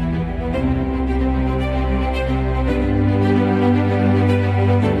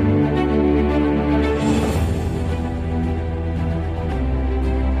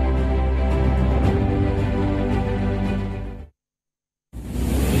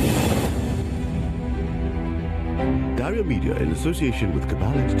 Media, in association with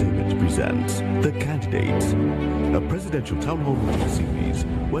Cabal Entertainment, presents The Candidates, a presidential town hall meeting series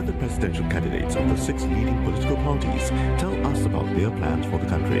where the presidential candidates of the 6 leading political parties tell us about their plans for the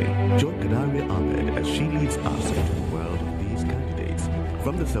country. Join Kadaria Ahmed as she leads us into the world of these candidates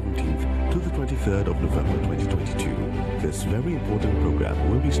from the 17th to the 23rd of November 2022. This very important program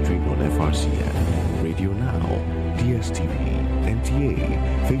will be streamed on FRCN, Radio Now, DSTV,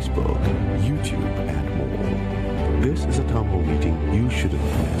 NTA, Facebook, YouTube, and more. This is a town hall meeting you shouldn't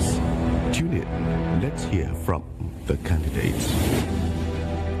miss. Tune in. Let's hear from the candidates.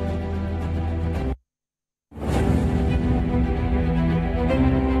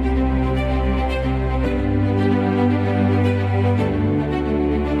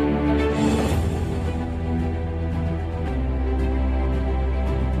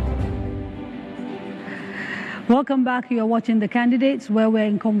 Welcome back. You're watching The Candidates, where we're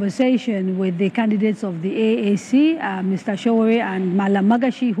in conversation with the candidates of the AAC, Mr. Sowore and Malam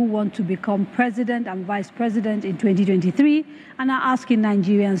Magashi, who want to become president and vice president in 2023 and are asking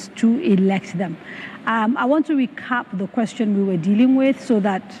Nigerians to elect them. I want to recap the question we were dealing with so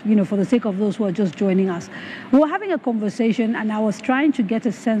that, for the sake of those who are just joining us. We were having a conversation and I was trying to get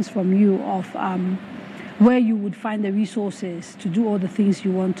a sense from you of where you would find the resources to do all the things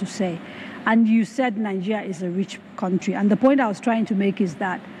you want to say. And you said Nigeria is a rich country. And the point I was trying to make is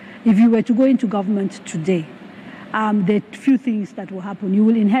that if you were to go into government today, there are few things that will happen. You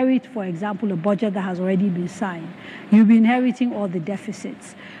will inherit, for example, a budget that has already been signed. You'll be inheriting all the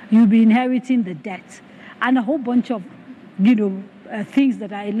deficits. You'll be inheriting the debt and a whole bunch of, things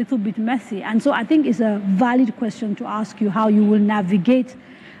that are a little bit messy. And so I think it's a valid question to ask you how you will navigate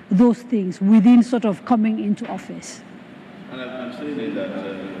those things within sort of coming into office. And I'm saying that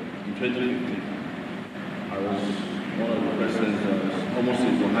in 2015, I was one of the persons that was almost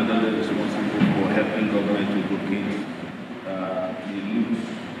single-handedly responsible for helping government to locate the loot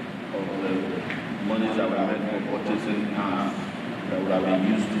of the monies that were meant for purchasing arms that would have been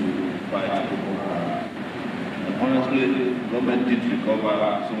used to fight Boko Haram. And honestly, government did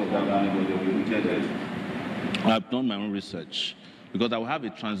recover some of that money, but they looted it. I've done my own research because I will have a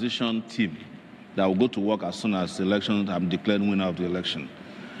transition team that will go to work as soon as the election, I'm declared winner of the election.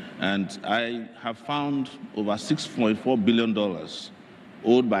 And I have found over $6.4 billion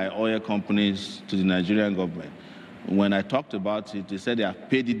owed by oil companies to the Nigerian government. When I talked about it, they said they have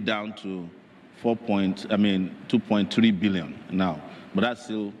paid it down to 2.3 billion now, but that's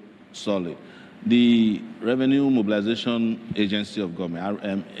still solid. The Revenue Mobilization Agency of Government,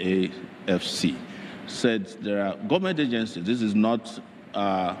 RMAFC, said there are government agencies, this is not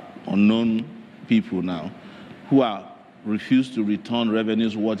unknown people now, who are refused to return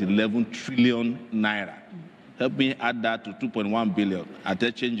revenues worth 11 trillion naira. Help me add that to 2.1 billion at the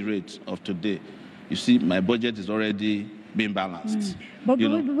exchange rate of today. You see, my budget is already being balanced. But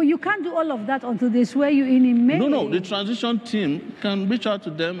you can't do all of that until they swear you in May. No, the transition team can reach out to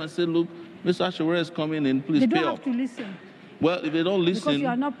them and say, look, Mr. Sowore is coming in, please pay up. They don't have to listen. Well, if they don't listen... Because you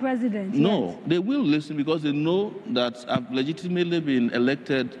are not president No, yet. They will listen because they know that I've legitimately been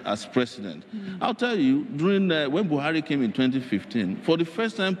elected as president. I'll tell you, during when Buhari came in 2015, for the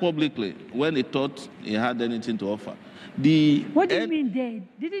first time publicly, when he thought he had anything to offer, What do you mean they?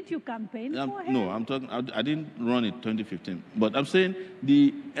 Didn't you campaign for him? No, I didn't run in 2015. But I'm saying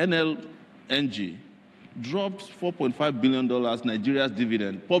the NLNG dropped $4.5 billion Nigeria's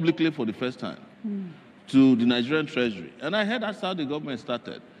dividend publicly for the first time. To the Nigerian Treasury. And I heard that's how the government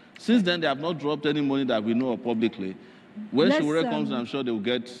started. Since then, they have not dropped any money that we know of publicly. When Sowore comes, I'm sure they will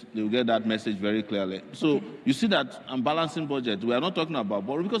get that message very clearly. So you see that I'm balancing budget. We are not talking about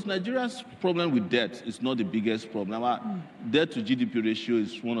borrowing because Nigeria's problem with debt is not the biggest problem. Our debt to GDP ratio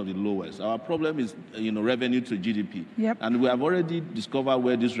is one of the lowest. Our problem is revenue to GDP. And we have already discovered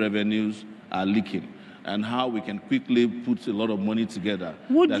where these revenues are leaking and how we can quickly put a lot of money together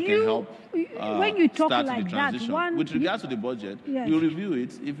that can help when you talk start like the transition. That, with regards to the budget, we'll review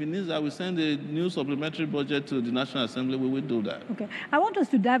it. If it needs that, we send a new supplementary budget to the National Assembly, we will do that. Okay. I want us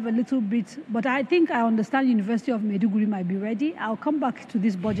to dive a little bit, but I think I understand University of Maiduguri might be ready. I'll come back to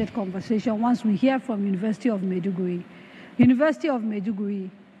this budget conversation once we hear from University of Maiduguri. University of Maiduguri,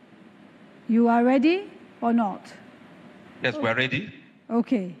 you are ready or not? Yes, we are ready.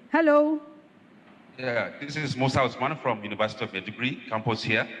 Okay. Hello. Yeah, this is Musa Usman from University of Maiduguri campus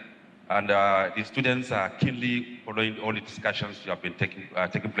here. And the students are keenly following all the discussions that have been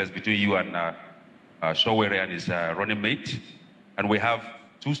taking place between you and Sowore and his running mate. And we have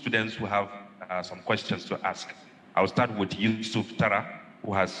two students who have some questions to ask. I'll start with Yusuf Tara,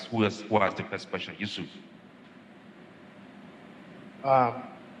 who has the first question. Yusuf.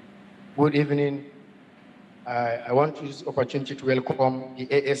 Good evening. I want to use this opportunity to welcome the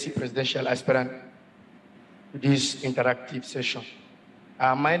AAC presidential aspirant to this interactive session.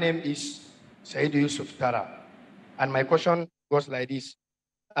 My name is Said Yusuf Tara, and my question goes like this.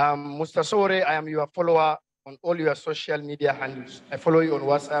 Mr. Sowore, I am your follower on all your social media handles. I follow you on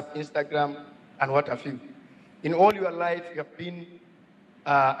WhatsApp, Instagram, and what have you. In all your life, you have been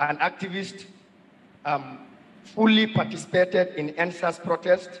an activist, fully participated in NSAS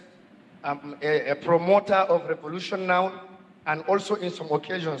protest, a promoter of Revolution Now, and also in some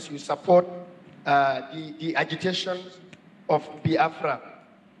occasions you support the agitation of Biafra.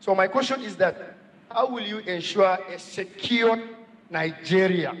 So my question is that, how will you ensure a secure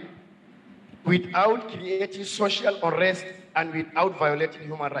Nigeria without creating social unrest and without violating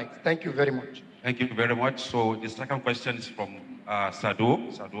human rights? Thank you very much. Thank you very much. So the second question is from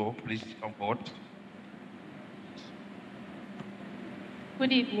Sado. Sado, please come forward.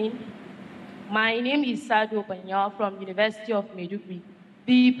 Good evening. My name is Sado Banya from University of Maiduguri.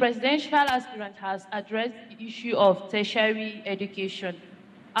 The presidential aspirant has addressed the issue of tertiary education.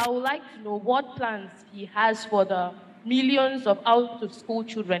 I would like to know what plans he has for the millions of out-of-school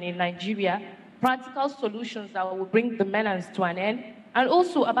children in Nigeria, practical solutions that will bring the menace to an end, and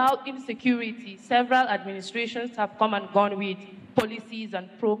also about insecurity. Several administrations have come and gone with policies and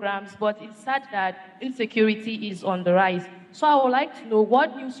programs, but it's sad that insecurity is on the rise. So I would like to know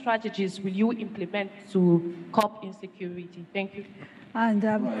what new strategies will you implement to curb insecurity? Thank you. And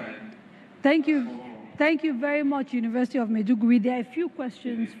thank you very much, University of Maiduguri. There are a few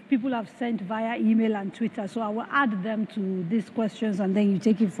questions people have sent via email and Twitter, so I will add them to these questions and then you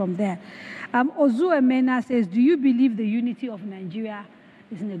take it from there. Ozu Emena says, do you believe the unity of Nigeria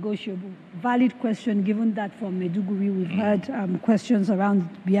is negotiable? Valid question, given that from Maiduguri we've heard questions around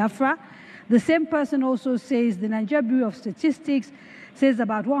Biafra. The same person also says the Nigeria Bureau of Statistics says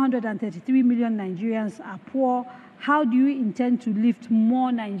about 133 million Nigerians are poor. How do you intend to lift more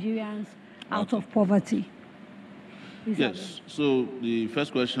Nigerians out of poverty? Yes, so the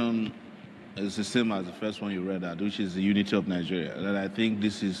first question is the same as the first one you read out, which is the unity of Nigeria. And I think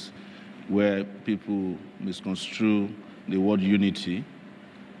this is where people misconstrue the word unity,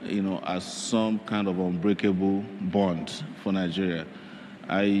 as some kind of unbreakable bond for Nigeria.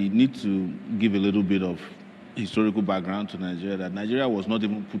 I need to give a little bit of historical background to Nigeria, that Nigeria was not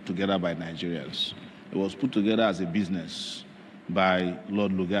even put together by Nigerians. It was put together as a business by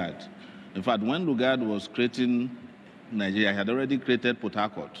Lord Lugard. In fact, when Lugard was creating Nigeria, he had already created Port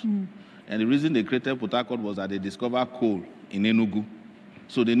Harcourt. And the reason they created Port Harcourt was that they discovered coal in Enugu.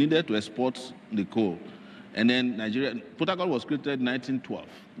 So they needed to export the coal. And then Port Harcourt was created in 1912.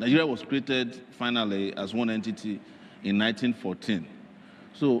 Nigeria was created finally as one entity in 1914.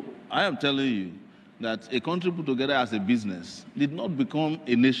 So I am telling you that a country put together as a business did not become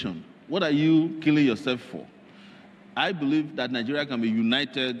a nation. What are you killing yourself for? I believe that Nigeria can be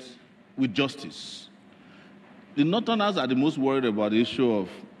united with justice. The Northerners are the most worried about the issue of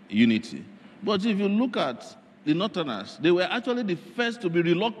unity. But if you look at the Northerners, they were actually the first to be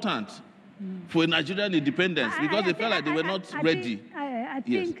reluctant for Nigerian independence because they felt like they were not ready.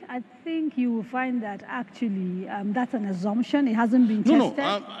 I think you will find that actually that's an assumption. It hasn't been tested.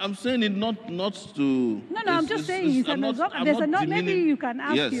 No, I'm saying it not to. No, I'm just saying it's an assumption. There's a maybe you can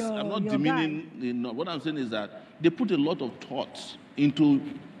ask yes, your. I'm not your demeaning. What I'm saying is that they put a lot of thought into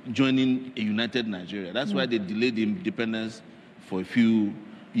joining a united Nigeria. That's why they delayed the independence for a few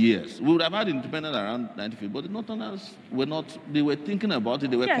years. We would have had independence around 95, but the Northerners were not. They were thinking about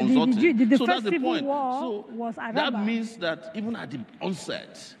it. They were consulting. The so first that's the point. War was that means that even at the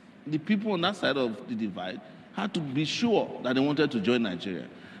onset, the people on that side of the divide had to be sure that they wanted to join Nigeria.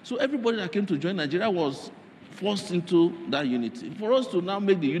 So everybody that came to join Nigeria was forced into that unity. For us to now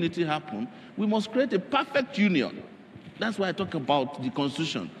make the unity happen, we must create a perfect union. That's why I talk about the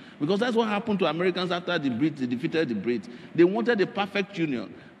Constitution, because that's what happened to Americans after the Brits. They defeated the Brits. They wanted a perfect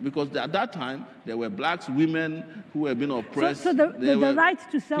union, because at that time, there were blacks, women who were being oppressed. So the right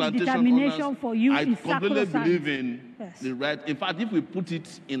to self-determination for you is sacrosanct. I completely believe in the right. In fact, if we put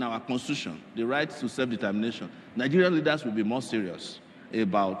it in our Constitution, the right to self-determination, Nigerian leaders will be more serious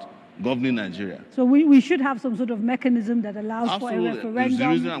about governing Nigeria. So we should have some sort of mechanism that allows for a referendum. It's the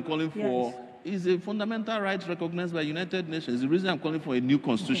reason I'm calling for is a fundamental right recognized by United Nations. It's the reason I'm calling for a new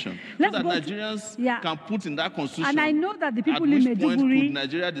constitution. So that Nigerians can put in that constitution. And I know that the people in Maiduguri... At which point could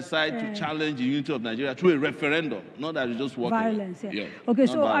Nigeria decide to challenge the unity of Nigeria through a referendum, not that you just walk violence, away. Okay,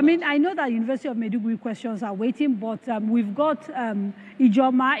 so violence. I mean, I know that University of Maiduguri questions are waiting, but we've got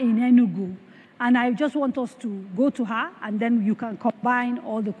Ijoma in Enugu. And I just want us to go to her, and then you can combine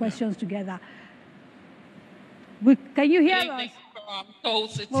all the questions together. Can you hear us? From Coal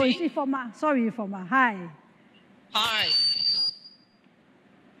City. Oh, it's Ifoma. Sorry, Ifoma. Hi. Hi.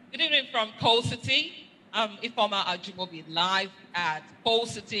 Good evening from Coal City. I'm Ifoma Ajumobi, live at Coal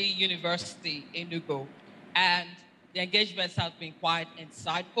City University in Enugu. And the engagements have been quite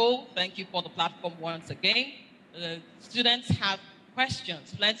insightful. Thank you for the platform once again. The students have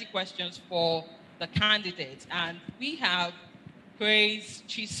questions, plenty of questions for the candidates. And we have Praise,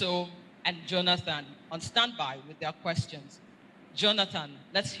 Chisom, and Jonathan on standby with their questions. Jonathan,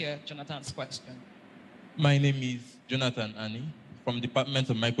 let's hear Jonathan's question. My name is Jonathan Ani from Department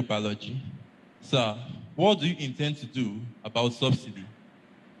of Microbiology. Sir, what do you intend to do about subsidy?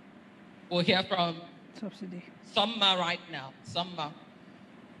 We'll hear from subsidy. Summa right now. Summa.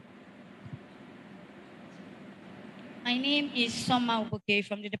 My name is Summa Obuke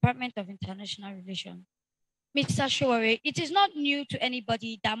from the Department of International Relations. Mr. Sowore, it is not new to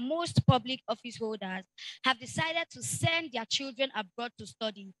anybody that most public office holders have decided to send their children abroad to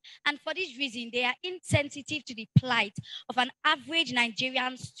study. And for this reason, they are insensitive to the plight of an average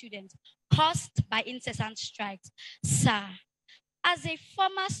Nigerian student caused by incessant strikes. Sir, as a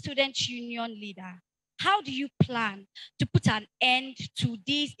former student union leader, how do you plan to put an end to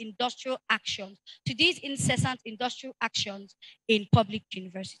these industrial actions, to these incessant industrial actions in public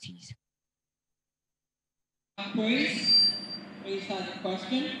universities? Grace has a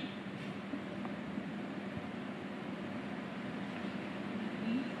question.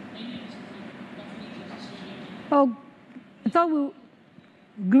 Oh, I thought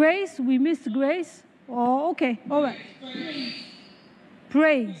Grace, we missed Grace. Oh, okay, all right.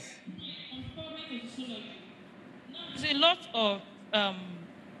 Praise. There's a lot of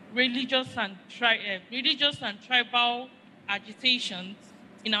religious and tribal agitations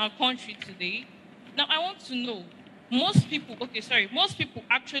in our country today. Now, I want to know, most people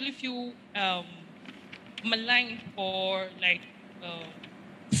actually feel maligned or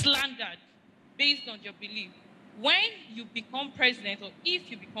slandered based on your belief. When you become president, or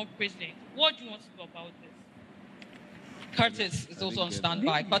if you become president, what do you want to do about this? Curtis is also on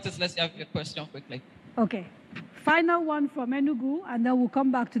standby. Curtis, let's have your question quickly. Okay. Final one from Enugu, and then we'll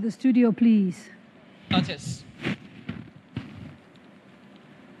come back to the studio, please. Curtis.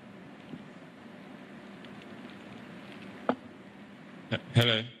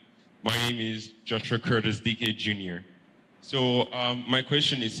 Hello, my name is Joshua Curtis, DK Jr. So my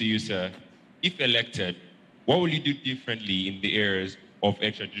question is to you, sir. If elected, what will you do differently in the areas of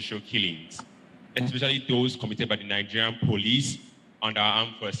extrajudicial killings, especially those committed by the Nigerian police and our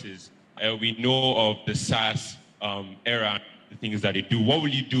armed forces? We know of the SARS era, the things that they do. What will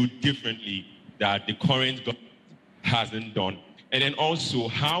you do differently that the current government hasn't done? And then also,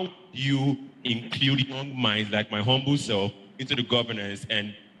 how do you include young minds like my humble self into the governance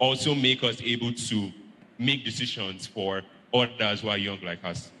and also make us able to make decisions for others who are young like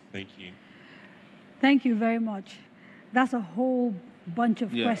us? Thank you. Thank you very much. That's a whole bunch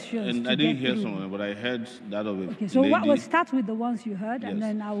of questions. And I didn't hear some of them, but I heard that of a Okay, so lady. we'll start with the ones you heard, and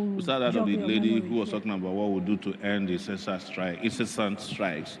then I will. We'll start out of the lady who was talking about what we'll do to end the incessant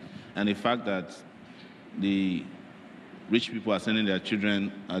strikes, and the fact that the rich people are sending their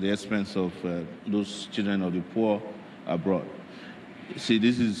children at the expense of those children of the poor abroad. See,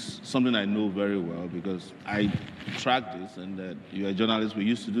 this is something I know very well because I track this, and you're a journalist, we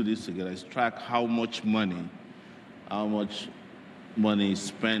used to do this together. I track how much money is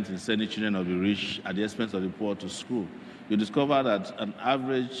spent in sending children of the rich at the expense of the poor to school. You discover that an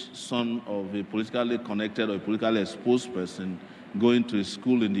average son of a politically connected or a politically exposed person going to a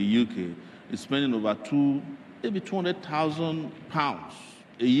school in the UK is spending over maybe £200,000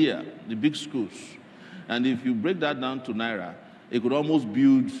 a year, the big schools. And if you break that down to Naira, it could almost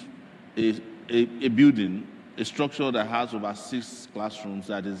build a building, a structure that has over 6 classrooms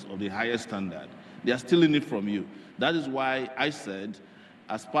that is of the highest standard. They are stealing it from you. That is why I said,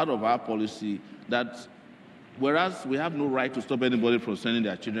 as part of our policy, that whereas we have no right to stop anybody from sending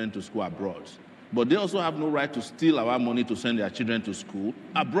their children to school abroad, but they also have no right to steal our money to send their children to school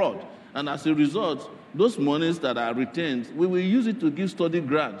abroad. And as a result, those monies that are retained, we will use it to give study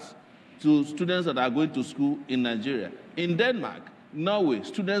grants to students that are going to school in Nigeria. In Denmark, Norway,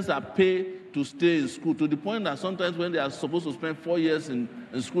 students are paid to stay in school to the point that sometimes when they are supposed to spend 4 years in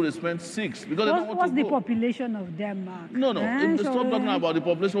school, they spend 6 because they don't want to go. What's the population of Denmark? No. Stop talking about the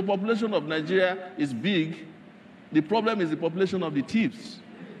population. The population of Nigeria is big. The problem is the population of the thieves,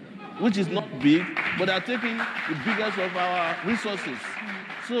 which is not big, but they are taking the biggest of our resources.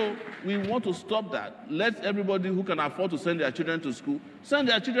 So we want to stop that. Let everybody who can afford to send their children to school, send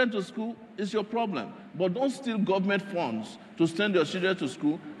their children to school. It's your problem. But don't steal government funds to send your children to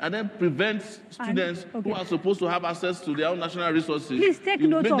school and then prevent students who are supposed to have access to their own national resources. Please take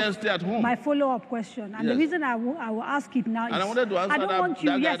note make of them stay at home. my follow-up question. And the reason I will ask it now is... And I wanted to answer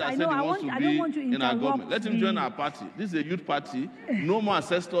that guy that said he wants to be in our government. Let him join our party. This is a youth party. No more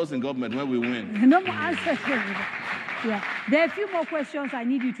ancestors in government when we win. No more ancestors. Yeah. There are a few more questions I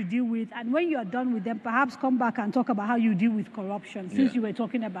need you to deal with, and when you are done with them, perhaps come back and talk about how you deal with corruption, since you were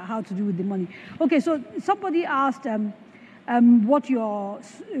talking about how to deal with the money. Okay, so somebody asked what your,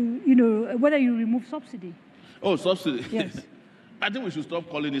 whether you remove subsidy. Oh, subsidy. Yes. I think we should stop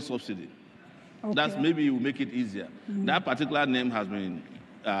calling it subsidy. Okay. That's maybe will make it easier. That particular name has been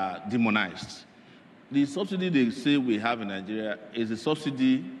demonized. The subsidy they say we have in Nigeria is a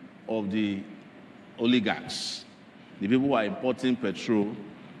subsidy of the oligarchs. The people who are importing petrol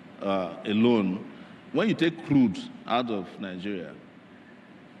alone. When you take crude out of Nigeria,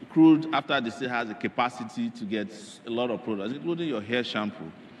 crude after the state has a capacity to get a lot of products, including your hair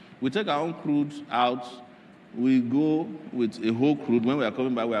shampoo. We take our own crude out. We go with a whole crude. When we are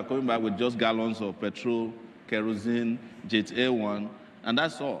coming back with just gallons of petrol, kerosene, jet A1, and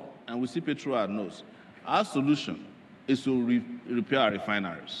that's all. And we see petrol at nose. Our solution is to repair our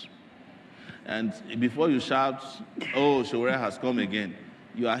refineries. And before you shout, oh, Sowore has come again,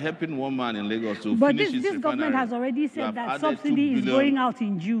 you are helping one man in Lagos to finish his refinery. But this government has already said that subsidy is going out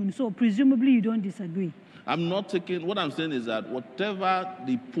in June, so presumably you don't disagree. I'm not taking, what I'm saying is that whatever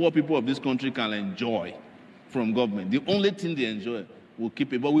the poor people of this country can enjoy from government, the only thing they enjoy, we'll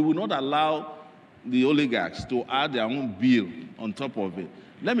keep it. But we will not allow the oligarchs to add their own bill on top of it.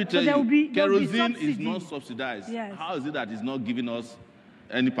 Let me tell you, kerosene is not subsidized. Yes. How is it that it's not giving us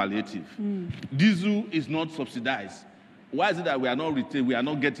any palliative? Diesel is not subsidized. Why is it that we are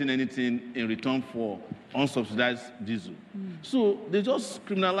not getting anything in return for unsubsidized diesel? So they just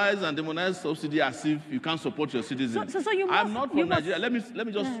criminalize and demonize subsidy as if you can't support your citizens. So you must, I'm not from Nigeria. Let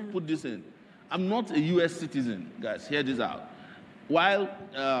me just put this in. I'm not a U.S. citizen, guys. Hear this out. While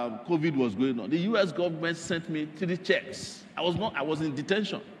COVID was going on, the U.S. government sent me 3 checks. I was in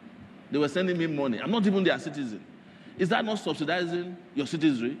detention. They were sending me money. I'm not even their citizen. Is that not subsidizing your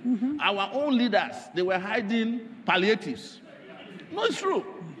citizenry? Our own leaders, they were hiding palliatives. No, it's true.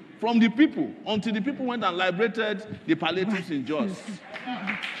 From the people, until the people went and liberated the palliatives in Jos.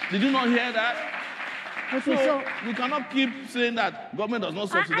 Did you not hear that? Okay, so we cannot keep saying that government does not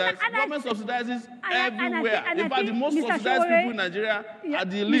subsidize. Government subsidizes everywhere. In fact, the most subsidized people in Nigeria are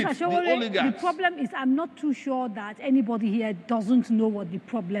the elites, the oligarchs. The problem is I'm not too sure that anybody here doesn't know what the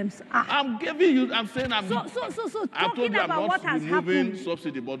problems are. I'm giving you, I'm saying I'm... So talking about what has happened... removing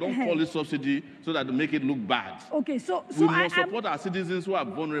subsidy, but don't call it subsidy so that to make it look bad. Okay, so we must support our citizens who are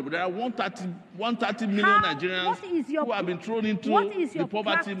vulnerable. There are 130 million Nigerians who have been thrown into the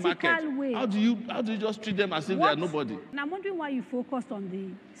poverty market. Way? How do you just treat them as if they are nobody? And I'm wondering why you focused on the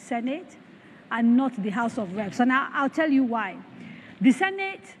Senate and not the House of Reps. And I'll tell you why. The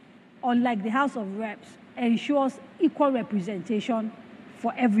Senate, unlike the House of Reps, ensures equal representation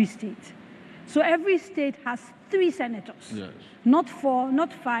for every state. So every state has 3 senators, yes. Not 4,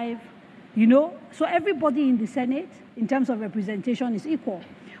 not 5, you know. So everybody in the Senate, in terms of representation, is equal.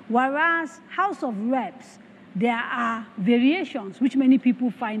 Whereas House of Reps, there are variations which many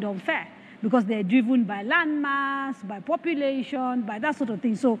people find unfair, because they're driven by landmass, by population, by that sort of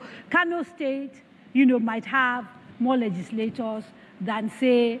thing. So Kano State, you know, might have more legislators than,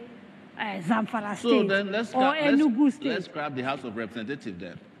 say, Zamfara State or Enugu State. Let's grab the House of Representatives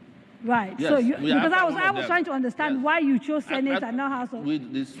then. Right. Yes, so because I was trying to understand why you chose Senate and not House of...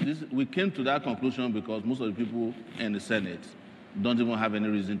 We came to that conclusion because most of the people in the Senate don't even have any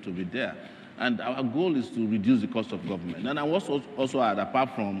reason to be there. And our goal is to reduce the cost of government. And I was also add,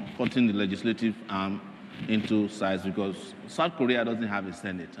 apart from cutting the legislative arm into size, because South Korea doesn't have a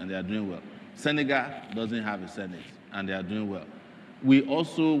Senate, and they are doing well. Senegal doesn't have a Senate, and they are doing well. We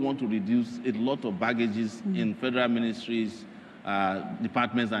also want to reduce a lot of baggages in federal ministries,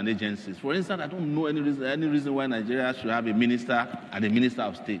 departments, and agencies. For instance, I don't know any reason why Nigeria should have a minister and a minister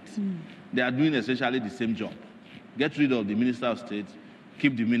of state. They are doing essentially the same job. Get rid of the minister of state,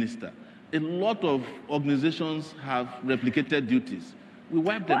 keep the minister. A lot of organizations have replicated duties. We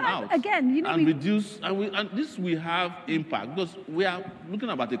wipe them out again, you know, and reduce, and this will have impact, because we are looking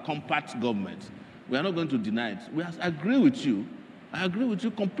about a compact government. We are not going to deny it. I agree with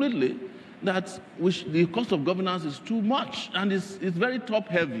you completely that the cost of governance is too much, and it's very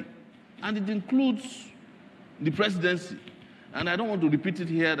top-heavy, and it includes the presidency. And I don't want to repeat it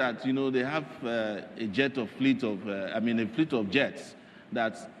here that, you know, they have a fleet of jets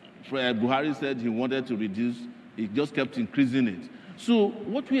that Buhari said he wanted to reduce. He just kept increasing it. So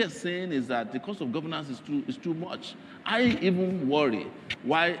what we are saying is that the cost of governance is too much. I even worry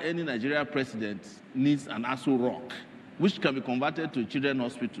why any Nigerian president needs an Aso Rock, which can be converted to a children's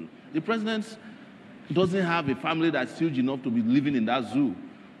hospital. The president doesn't have a family that's huge enough to be living in that zoo,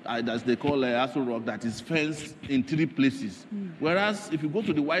 as they call Aso Rock, that is fenced in 3 places. Whereas if you go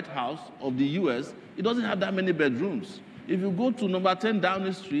to the White House of the US, it doesn't have that many bedrooms. If you go to number 10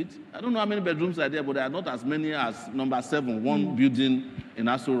 Downing Street, I don't know how many bedrooms are there, but there are not as many as number 7, one building in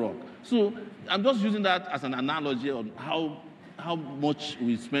Aso Rock. So I'm just using that as an analogy on how much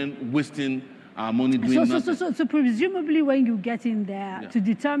we spend wasting our money doing nothing. So presumably when you get in there, to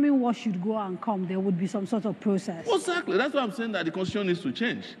determine what should go and come, there would be some sort of process. Exactly. That's why I'm saying that the Constitution needs to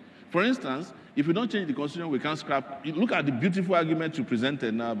change. For instance, if we don't change the Constitution, we can't scrap. Look at the beautiful argument you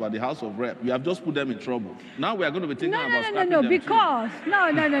presented now about the House of Rep. You have just put them in trouble. Now we are going to be thinking about scrapping them.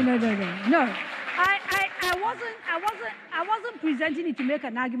 No. I wasn't presenting it to make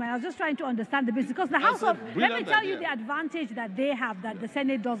an argument. I was just trying to understand the business. Because the House of, let me tell you the advantage that they have that the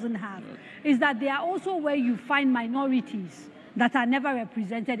Senate doesn't have, is that they are also where you find minorities that are never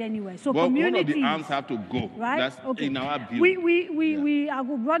represented anywhere. So communities, one of the arms have to go. Right? That's okay. in our bill. We are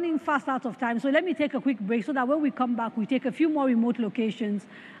running fast out of time. So let me take a quick break so that when we come back, we take a few more remote locations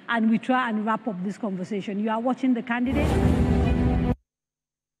and we try and wrap up this conversation. You are watching The Candidates.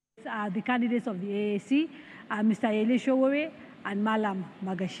 The candidates of the AAC, Mr. Omoyele Sowore and Malam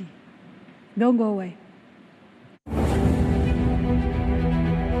Magashi. Don't go away.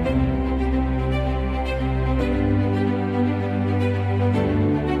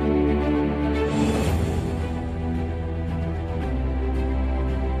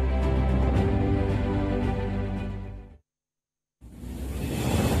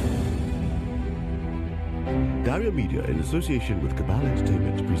 Kadaria Media, in association with Cabal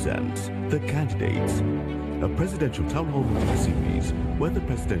Entertainment, presents The Candidates, a presidential town hall meeting series where the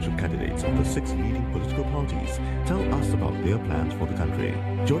presidential candidates of the 6 leading political parties tell us about their plans for the country.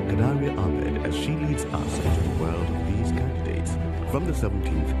 Join Kadaria Ahmed as she leads us into the world of these candidates from the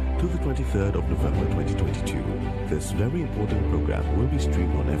 17th to the 23rd of November 2022. This very important program will be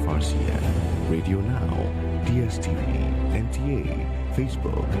streamed on FRCN, Radio Now, DSTV, NTA,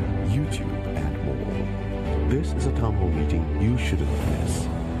 Facebook, YouTube, and more. This is a town hall meeting you shouldn't miss.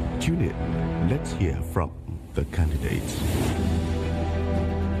 Tune in. Let's hear from the candidates.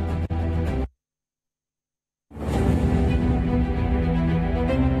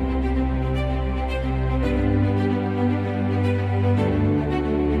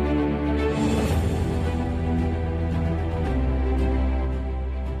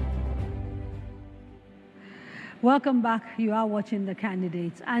 Welcome back. You are watching The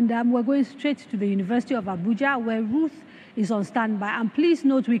Candidates. And we're going straight to the University of Abuja, where Ruth is on standby. And please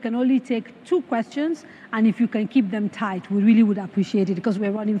note, we can only take 2 questions. And if you can keep them tight, we really would appreciate it because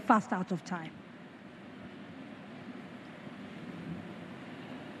we're running fast out of time.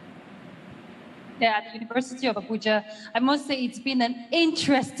 There at the University of Abuja, I must say it's been an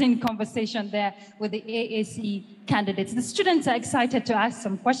interesting conversation there with the AAC candidates. The students are excited to ask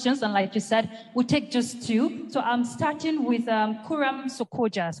some questions, and like you said, we'll take just 2. So I'm starting with Kuram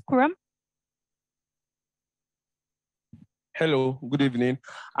Sokojas. Kuram? Hello, good evening.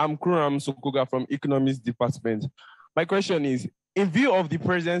 I'm Kuram Sokoga from Economics Department. My question is, in view of the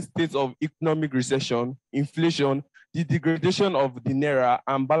present state of economic recession, inflation, the degradation of the Naira,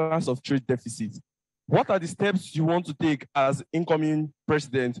 and balance of trade deficit, what are the steps you want to take as incoming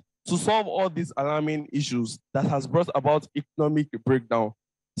president to solve all these alarming issues that has brought about economic breakdown?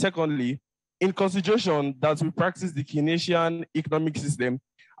 Secondly, in consideration that we practice the Keynesian economic system,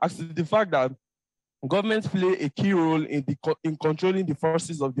 as to the fact that governments play a key role in controlling the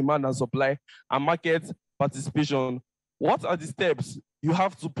forces of demand and supply and market participation, what are the steps you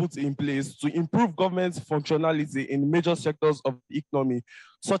have to put in place to improve government's functionality in major sectors of the economy,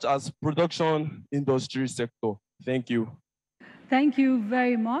 such as production industry sector? Thank you. Thank you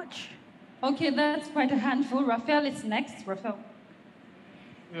very much. Okay, that's quite a handful. Raphael is next. Raphael.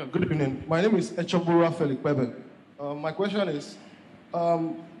 Yeah, good evening. My name is Echobu Raphael Ikwebe. My question is,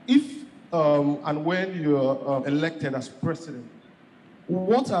 if and when you're elected as president,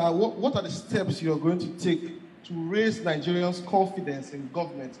 what are the steps you're going to take to raise Nigerians' confidence in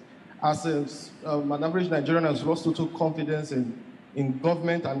government? As an average Nigerian has lost total confidence in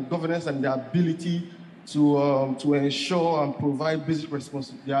government and governance and their ability to ensure and provide basic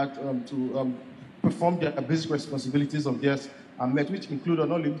responsibilities, to perform their basic responsibilities of theirs are met, which include or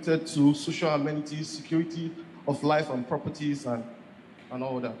not limited to social amenities, security of life and properties, and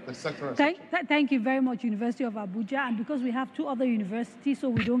all that, etc. Thank you very much, University of Abuja. And because we have 2 other universities, so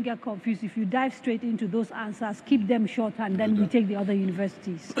we don't get confused, if you dive straight into those answers, keep them short, and then we take the other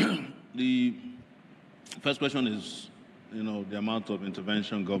universities. The first question is, the amount of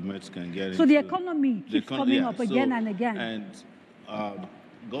intervention governments can get. So the economy keeps coming up again and again. And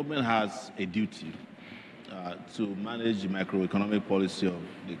government has a duty to manage the macroeconomic policy of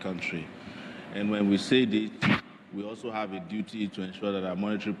the country. And when we say this, we also have a duty to ensure that our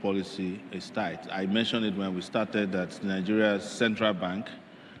monetary policy is tight. I mentioned it when we started that Nigeria's central bank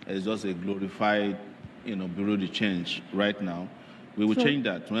is just a glorified, bureau de change right now. We will change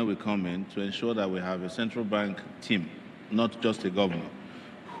that when we come in to ensure that we have a central bank team, not just a governor,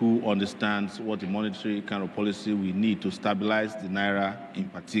 who understands what the monetary kind of policy we need to stabilize the Naira in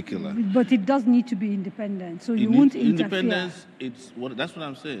particular. But it does need to be independent, so you won't interfere. Independence, that's what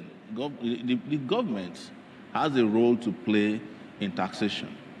I'm saying. The government has a role to play in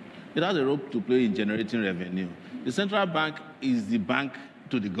taxation. It has a role to play in generating revenue. The central bank is the bank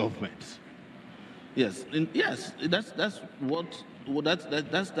to the government. Yes, yes, that's what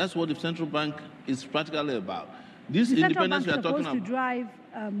the central bank is practically about. This the central independence bank we are talking supposed to about.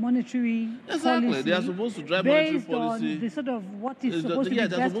 drive monetary Exactly, policy. they are supposed to drive monetary based policy. on the sort of what is supposed to be they're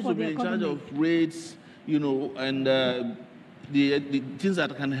best supposed for to be the in charge economy. of rates, and the things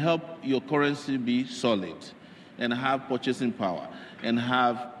that can help your currency be solid, and have purchasing power, and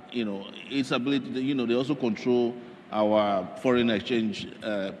have its ability. They also control our foreign exchange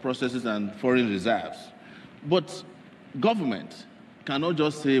processes and foreign reserves. But government cannot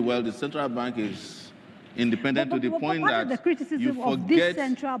just say, well, the central bank is independent to the point part that of the criticism you forget of this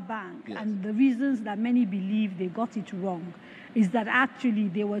central bank and the reasons that many believe they got it wrong is that actually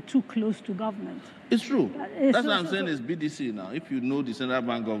they were too close to government. It's true. That's what I'm saying is BDC now. If you know the central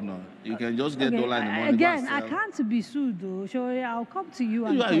bank governor, you can just get dollar in the morning. Again, I can't be sued though. Sure, I'll come to you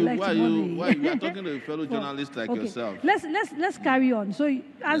and collect money. Why you are talking to a fellow journalist like yourself? Let's carry on. So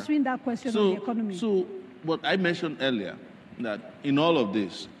answering that question on the economy. So what I mentioned earlier, that in all of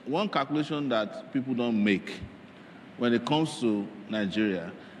this, one calculation that people don't make when it comes to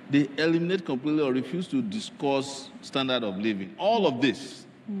Nigeria, they eliminate completely or refuse to discuss standard of living. All of this,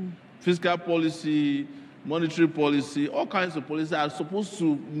 fiscal policy, monetary policy, all kinds of policies are supposed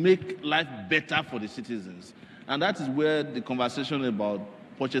to make life better for the citizens. And that is where the conversation about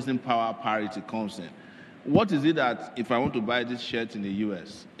purchasing power parity comes in. What is it that if I want to buy this shirt in the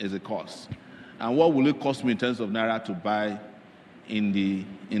US is a cost? And what will it cost me in terms of naira to buy in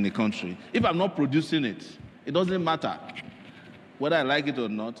the country? If I'm not producing it, it doesn't matter whether I like it or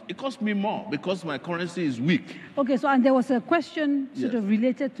not. It costs me more because my currency is weak. Okay, so and there was a question sort of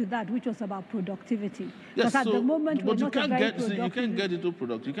related to that, which was about productivity. Yes, at the moment, but you can't get into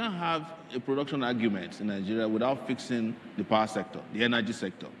product. You can't have a production argument in Nigeria without fixing the power sector, the energy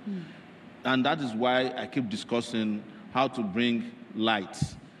sector. And that is why I keep discussing how to bring light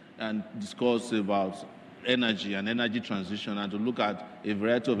and discuss about energy and energy transition, and to look at a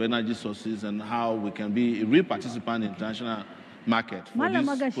variety of energy sources and how we can be a real participant in international market for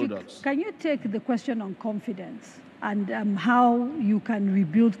these products. Can you take the question on confidence and how you can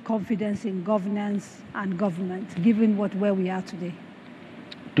rebuild confidence in governance and government, given where we are today?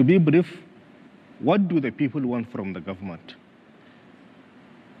 To be brief, what do the people want from the government?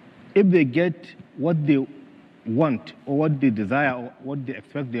 If they get what they want or what they desire or what they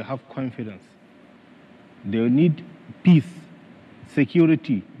expect, they have confidence. They need peace,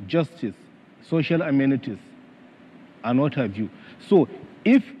 security, justice, social amenities, and what have you. So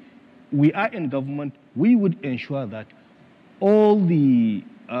if we are in government, we would ensure that all the,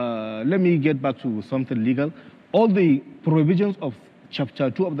 let me get back to something legal, all the provisions of Chapter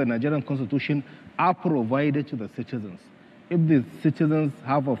 2 of the Nigerian Constitution are provided to the citizens. If the citizens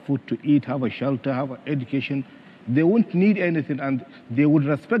have a food to eat, have a shelter, have an education, they won't need anything, and they would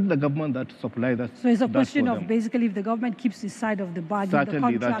respect the government that supply that. So it's a question of basically if the government keeps its side of the bargain,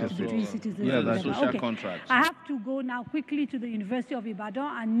 certainly, the contract between citizens. Yeah, that's social okay. contract. I have to go now quickly to the University of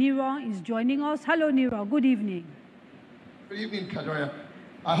Ibadan, and Nero is joining us. Hello, Nero. Good evening. Good evening, Kadaria.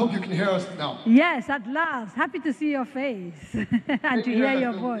 I hope you can hear us now. Yes, at last. Happy to see your face and to hear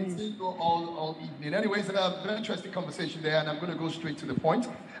your voice. All evening. Anyways, a very interesting conversation there, and I'm going to go straight to the point.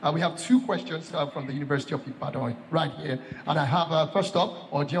 We have two questions from the University of Ibadan right here. And I have, first up,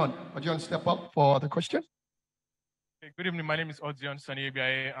 Odion. Odion, step up for the question. Good evening. My name is Odion Sani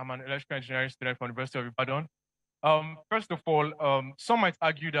Ebiaye. I'm an electrical engineering student from the University of Ibadan. First of all, some might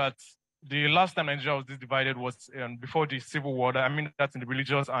argue that the last time Nigeria was this divided was before the civil war. I mean, that's in the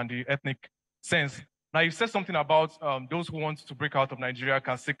religious and the ethnic sense. Now, you said something about those who want to break out of Nigeria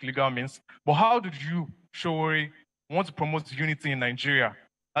can seek legal means. But how did you, Sowore, want to promote unity in Nigeria?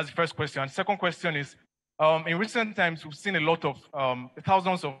 That's the first question. And the second question is, in recent times, we've seen a lot of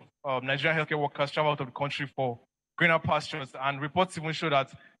thousands of Nigerian healthcare workers travel out of the country for greener pastures. And reports even show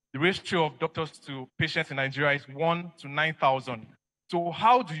that the ratio of doctors to patients in Nigeria is 1 to 9,000. So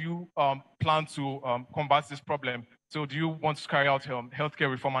how do you plan to combat this problem? So do you want to carry out healthcare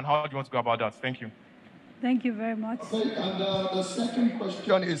reform, and how do you want to go about that? Thank you. Thank you very much. Okay, and the second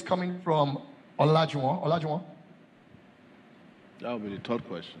question is coming from Olajuwon. Olajuwon. That will be the third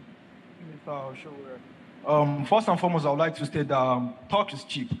question. First and foremost, I would like to state that talk is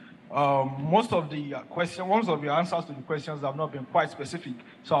cheap. Most of the answers to the questions have not been quite specific.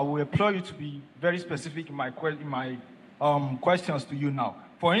 So I will implore you to be very specific in my questions to you now.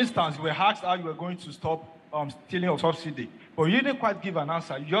 For instance, you were asked how you were going to stop stealing of subsidy, but you didn't quite give an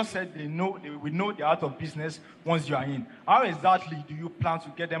answer. You just said they will know they're out of business once you are in. How exactly do you plan to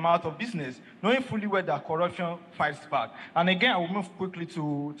get them out of business, knowing fully where the corruption fights back? And again, I will move quickly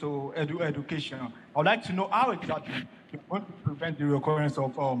to education. I would like to know how exactly you're going to prevent the recurrence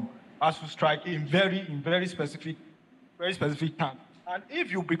of ASU strike in very specific time. And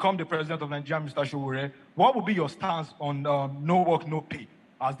if you become the president of Nigeria, Mr. Sowore, what will be your stance on no work, no pay,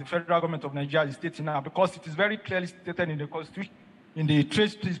 as the federal government of Nigeria is stating now? Because it is very clearly stated in the Constitution, in the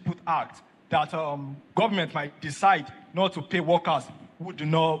Trade Dispute Act, that government might decide not to pay workers who do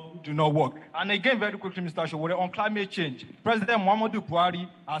not work. And again, very quickly, Mr. Sowore, on climate change, President Muhammadu Buhari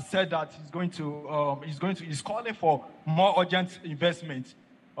has said that he's calling for more urgent investment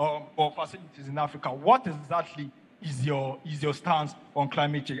or facilities in Africa. What exactly is your stance on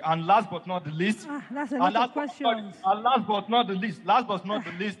climate change? And last but not the least, that's a lot of questions. And last but not the least,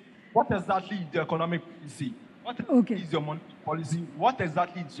 what exactly is the economic policy? What is your monetary policy? What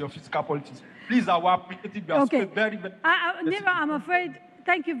exactly is your fiscal policy? Please, our appreciative, very, very. Neva, I'm afraid,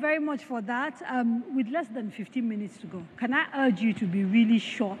 thank you very much for that. With less than 15 minutes to go, can I urge you to be really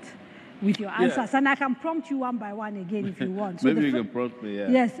short with your answers? Yeah. And I can prompt you one by one again if you want. Maybe you can prompt me, yeah.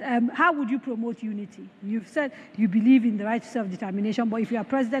 Yes. How would you promote unity? You've said you believe in the right to self-determination, but if you are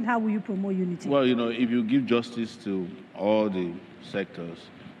president, how will you promote unity? Well, if you give justice to all the sectors,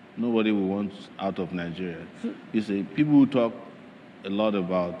 nobody will want out of Nigeria. You see, people who talk a lot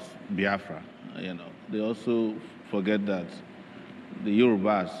about Biafra, they also forget that the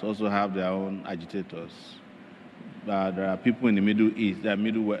Yorubas also have their own agitators. There are people in the Middle East, there are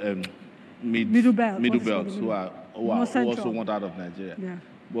middle belts who also want out of Nigeria. Yeah.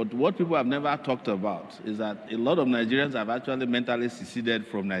 But what people have never talked about is that a lot of Nigerians have actually mentally seceded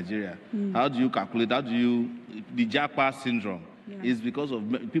from Nigeria. How do you calculate? The Japa syndrome is because of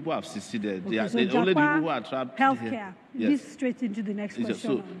people have seceded. Okay, so only the people Japa, who are trapped. Healthcare. Yes. This straight into the next question.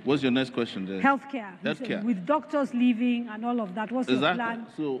 So, what's your next question then? Healthcare. Healthcare. With doctors leaving and all of that, what's your plan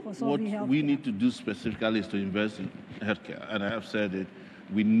so for solving healthcare? what we need to do specifically is to invest in healthcare. And I have said it,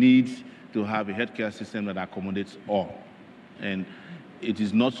 we need to have a healthcare system that accommodates all. And it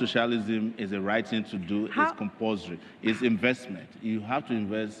is not socialism, it's the right thing to do, it's compulsory. It's investment. You have to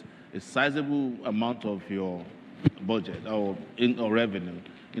invest a sizable amount of your budget or revenue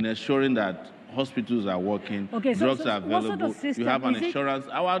in ensuring that hospitals are working, drugs are available, you have an insurance.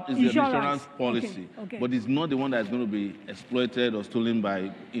 Ours is an insurance policy, but it's not the one that's going to be exploited or stolen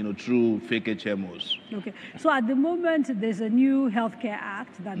by, through fake HMOs. Okay, so at the moment, there's a new healthcare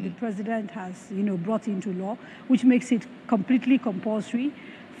act that the president has, brought into law, which makes it completely compulsory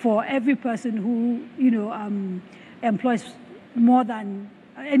for every person who, employs more than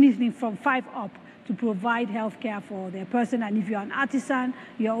anything from 5 up to provide health care for their person. And if you're an artisan,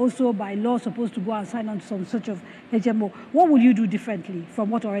 you're also by law supposed to go and sign on to some sort of HMO. What will you do differently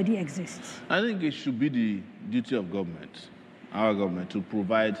from what already exists? I think it should be the duty of government, our government, to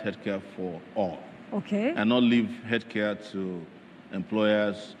provide health care for all. Okay. And not leave health care to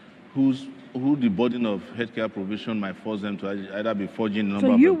employers who the burden of healthcare provision might force them to either be forging the number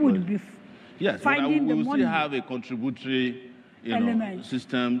of employees. So you would be finding the money. We will still have a contributory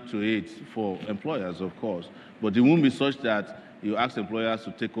system to it for employers, of course. But it won't be such that you ask employers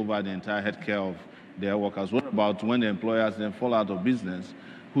to take over the entire healthcare of their workers. What about when the employers then fall out of business?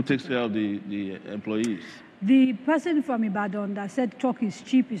 Who takes care of the employees? The person from Ibadan that said talk is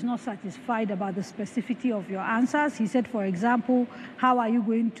cheap is not satisfied about the specificity of your answers. He said, for example, how are you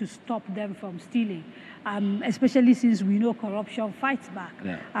going to stop them from stealing? Especially since we know corruption fights back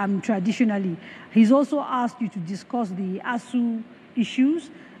traditionally. He's also asked you to discuss the ASU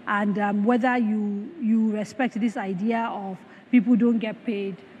issues and whether you respect this idea of people don't get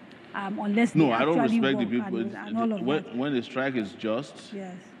paid unless they actually I don't respect the work people. and all of that. When the strike is just,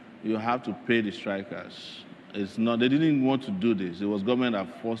 yes, you have to pay the strikers. It's not, they didn't want to do this. It was government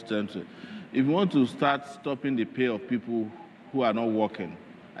that forced them to. If you want to start stopping the pay of people who are not working,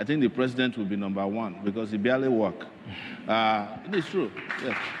 I think the president will be number one because he barely work. It is true.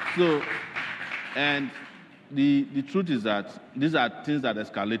 Yes. So, and the truth is that these are things that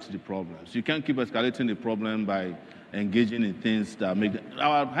escalate the problems. You can't keep escalating the problem by engaging in things that make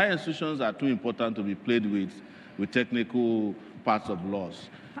our higher institutions are too important to be played with technical parts of laws.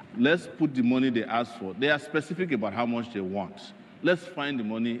 Let's put the money they ask for. They are specific about how much they want. Let's find the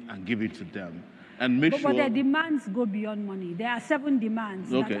money and give it to them. And make sure. But their demands go beyond money. There are 7 demands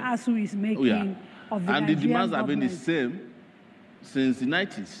that ASU is making of the Nigerian And the demands have been the government. same since the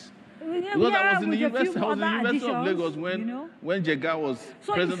 90s. Because I was in the University of Lagos when Jega was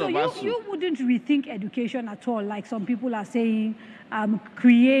president of ASU. So you wouldn't rethink education at all, like some people are saying,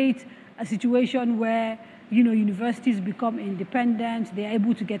 create a situation where universities become independent, they're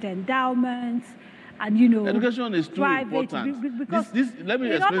able to get endowments, and education is too important. Because let me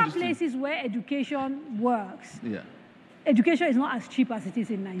in explain other places where education works, yeah, education is not as cheap as it is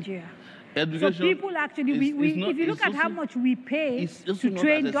in Nigeria. Education, so people actually, if you look at how much we pay to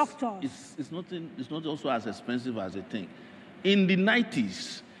train doctors. It's not also as expensive as they think. In the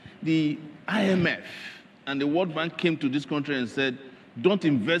 90s, the IMF and the World Bank came to this country and said, don't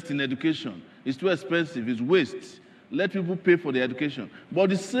invest in education. It's too expensive, it's waste. Let people pay for the education.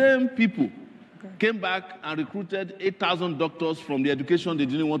 But the same people came back and recruited 8,000 doctors from the education they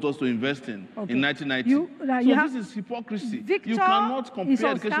didn't want us to invest in 1990. So this is hypocrisy. Victor you cannot compare is on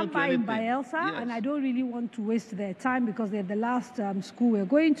education to standby anything. in Bielsa, and I don't really want to waste their time because they're the last school we're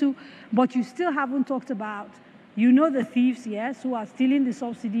going to. But you still haven't talked about, the thieves, yes, who are stealing the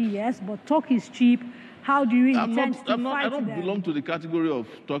subsidy, yes, but talk is cheap. How do you intend to fight them? I don't belong to the category of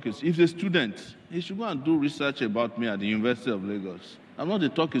talkers. If a student, he should go and do research about me at the University of Lagos. I'm not a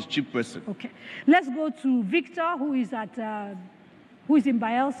talk-is cheap person. Okay. Let's go to Victor, who is in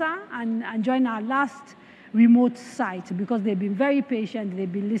Bielsa, and join our last remote site because they've been very patient.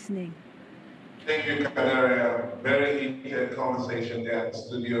 They've been listening. Thank you, Kadaria. Very heated conversation there in the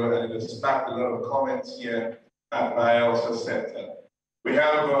studio, and it sparked a lot of comments here at Bielsa Center. We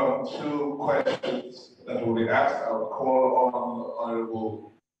have 2 questions that will be asked. I will call on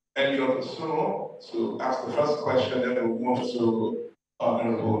Honorable Elliot Suno to ask the first question, then we'll move to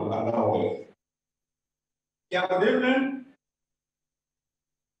Honorable Alawi. Yeah, good evening.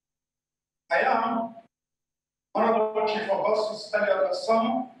 I am Honorable Chief of Justice Elliot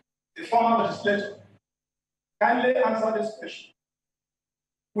Suno, the former legislator. Kindly answer this question.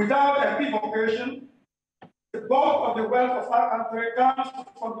 Without equivocation, the bulk of the wealth of our country comes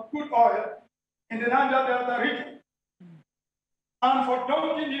from the crude oil in the Niger Delta region. And for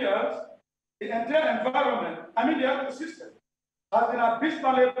donkey years, the entire environment, the ecosystem, has been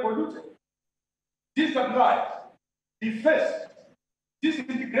abysmally polluted, destabilized, defaced,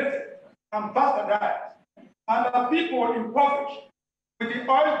 disintegrated, and bastardized. And the people impoverished with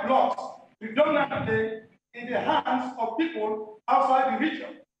the oil blocks predominantly in the hands of people outside the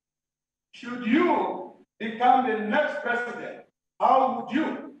region. Should you become the next president, how would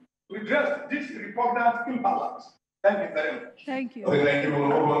you redress this repugnant imbalance? Thank you very much. Thank you. Okay, thank you.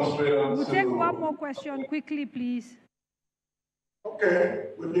 We'll take one more question quickly, please. Okay,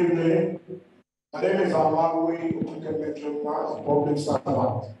 good evening. My name is Alawi Okukemetrona, public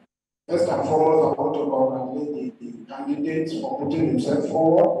servant. First and foremost, I want to congratulate the candidate for putting himself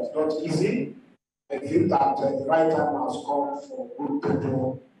forward. It's not easy. I feel that the right time has come for good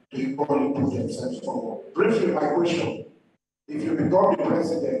people to equally put themselves forward. Briefly, my question: if you become the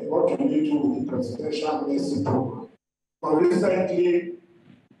president, what will you do with the presidential amnesty program? But recently,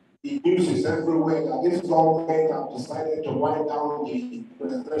 the news is everywhere that this government have decided to wind down the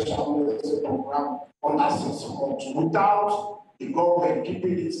presidential amnesty program under 6 months without the government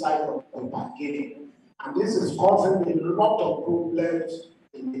keeping it inside of the bargain. And this is causing a lot of problems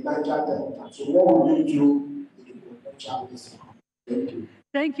in the Niger Delta. So what will you do with the presidential amnesty program? Thank you.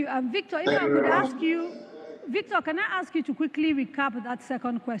 Thank you. Victor, if I could ask you, Victor, can I ask you to quickly recap that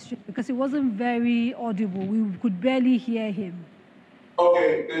second question because it wasn't very audible. We could barely hear him.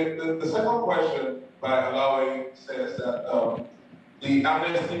 Okay, the second question by Alawi says that the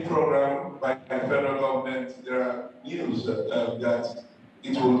amnesty program by the federal government, there are news that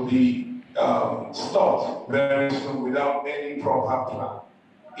it will be stopped very soon without any proper plan.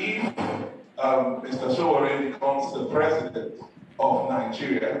 If Mr. Sowore becomes the president of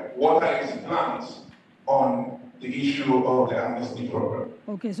Nigeria, what are his plans on the issue of the amnesty program?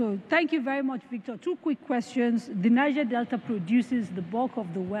 Okay, so thank you very much, Victor. 2 quick questions. The Niger Delta produces the bulk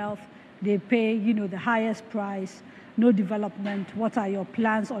of the wealth. They pay, the highest price, no development. What are your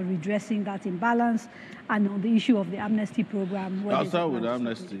plans on redressing that imbalance? And on the issue of the amnesty program? I'll start with the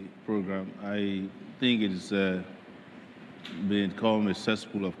amnesty program. I think it's become a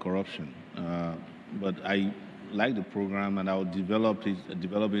cesspool of corruption. But I like the program, and I'll develop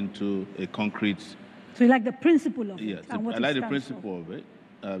into a concrete. So you like the principle of it? Yes, I like the principle of it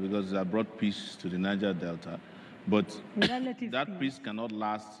because I brought peace to the Niger Delta. But that peace cannot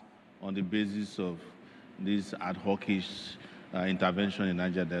last on the basis of this ad hoc-ish intervention in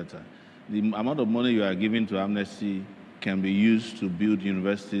Niger Delta. The amount of money you are giving to amnesty can be used to build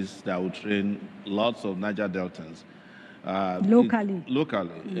universities that will train lots of Niger Deltans. Locally.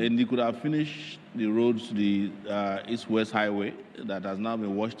 And they could have finished the roads, the East-West Highway that has now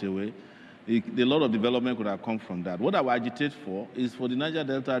been washed away. A lot of development could have come from that. What I would agitate for is for the Niger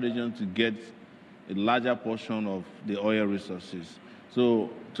Delta region to get a larger portion of the oil resources. So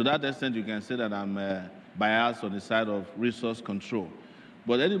to that extent, you can say that I'm biased on the side of resource control.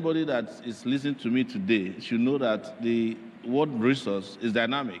 But anybody that is listening to me today should know that the word resource is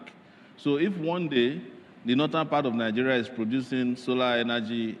dynamic. So if one day The northern part of Nigeria is producing solar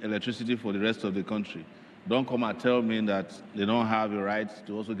energy, electricity for the rest of the country. Don't come and tell me that they don't have a right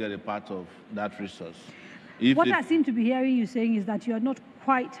to also get a part of that resource. What I seem to be hearing you saying is that you're not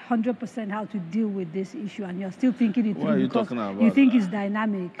quite 100% how to deal with this issue, and you're still thinking it through because you think it's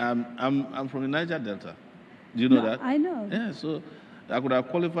dynamic. I'm from the Niger Delta. Do you know that? I know. Yeah, so I could have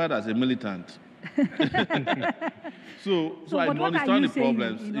qualified as a militant. so I understand the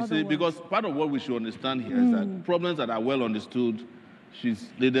problems. You see, because part of what we should understand here is that problems that are well understood,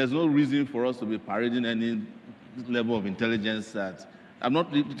 there's no reason for us to be parading any level of intelligence that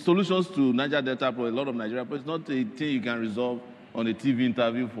the solutions to Niger Delta for a lot of Nigeria, but it's not a thing you can resolve on a TV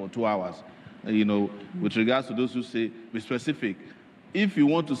interview for 2 hours. With regards to those who say, be specific. If you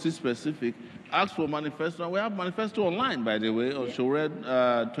want to see specific, ask for manifesto. And we have manifesto online, by the way, on Sowore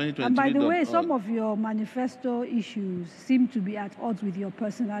 2023. And by the way, some of your manifesto issues seem to be at odds with your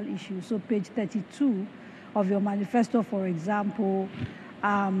personal issues. So page 32 of your manifesto, for example,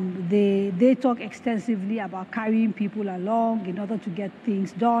 they talk extensively about carrying people along in order to get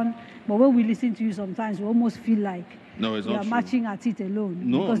things done. But when we listen to you sometimes, we almost feel like you are marching at it alone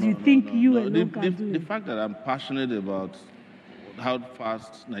because you think you alone can do it. The fact that I'm passionate about how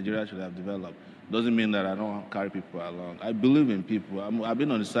fast Nigeria should have developed doesn't mean that I don't carry people along. I believe in people. I've been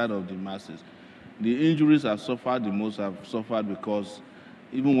on the side of the masses. The injuries I've suffered the most have suffered because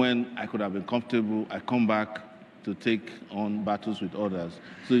even when I could have been comfortable, I come back to take on battles with others.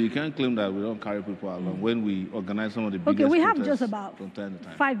 So you can't claim that we don't carry people along when we organize some of the biggest we have just about from time to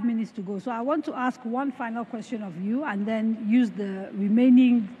time. 5 minutes to go. So I want to ask one final question of you and then use the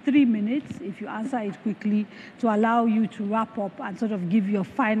remaining 3 minutes, if you answer it quickly, to allow you to wrap up and sort of give your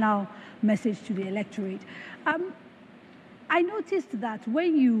final message to the electorate. I noticed that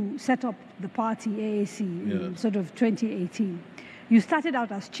when you set up the party AAC in sort of 2018, you started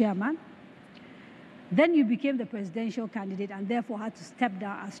out as chairman. Then you became the presidential candidate and therefore had to step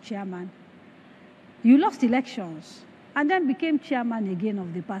down as chairman. You lost elections and then became chairman again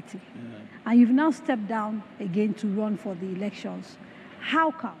of the party. And you've now stepped down again to run for the elections.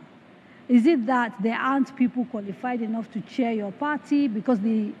 How come? Is it that there aren't people qualified enough to chair your party? Because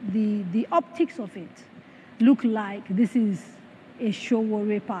the optics of it look like this is a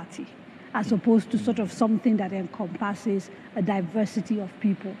Sowore party, as opposed to sort of something that encompasses a diversity of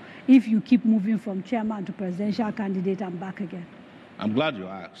people, if you keep moving from chairman to presidential candidate and back again? I'm glad you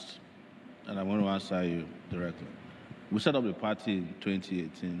asked, and I want to answer you directly. We set up the party in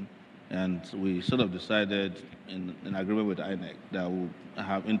 2018, and we sort of decided in agreement with INEC that we'll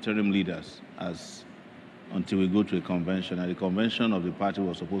have interim leaders until we go to a convention, and the convention of the party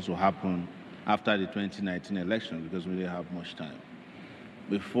was supposed to happen after the 2019 election because we didn't have much time.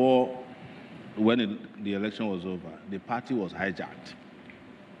 When the election was over, the party was hijacked.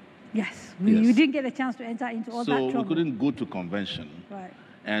 Yes, you didn't get a chance to enter into all that trouble. So we couldn't go to convention. Right.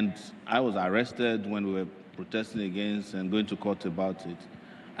 And I was arrested when we were protesting against and going to court about it.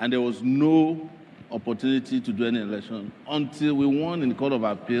 And there was no opportunity to do any election until we won in the Court of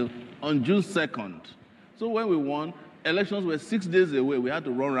Appeal on June 2nd. So when we won, elections were 6 days away. We had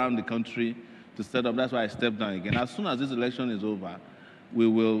to run around the country to set up. That's why I stepped down again. As soon as this election is over, we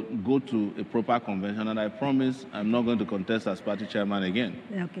will go to a proper convention, and I promise I'm not going to contest as party chairman again.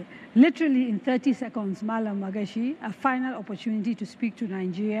 Okay. Literally in 30 seconds, Malam Magashi, a final opportunity to speak to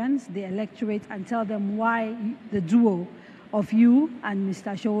Nigerians, the electorate, and tell them why the duo of you and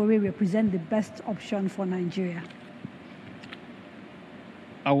Mr. Sowore represent the best option for Nigeria.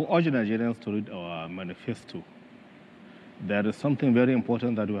 I will urge Nigerians to read our manifesto. There is something very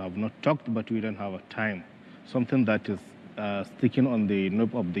important that we have not talked, but we don't have time. Something that is sticking on the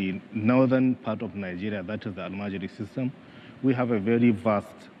knob of the northern part of Nigeria, that is the Almajiri system. We have a very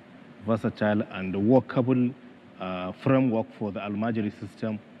versatile and workable framework for the Almajiri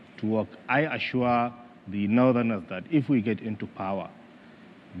system to work. I assure the northerners that if we get into power,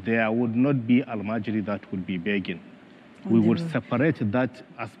 there would not be Almajiri that would be begging. We would separate that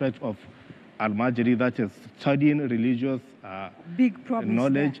aspect of Almajiri, that is studying religious big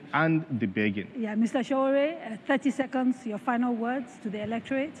knowledge and the begging. Yeah, Mr. Sowore, 30 seconds, your final words to the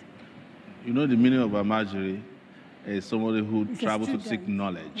electorate. You know the meaning of Almajiri is somebody who travels to seek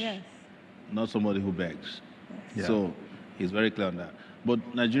knowledge, not somebody who begs. Yes. So he's very clear on that. But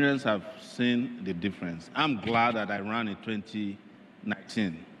Nigerians have seen the difference. I'm glad that I ran in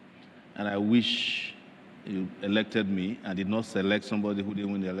 2019, and I wish you elected me and did not select somebody who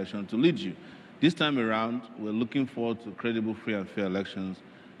didn't win the election to lead you. This time around, we're looking forward to credible, free, and fair elections,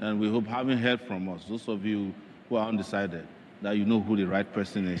 and we hope, having heard from us, those of you who are undecided, that you know who the right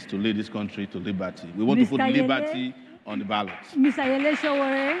person is to lead this country to liberty. We want to put liberty on the ballot. Mr. Omoyele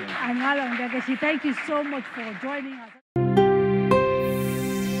Sowore and Alan Gageshi, thank you so much for joining us.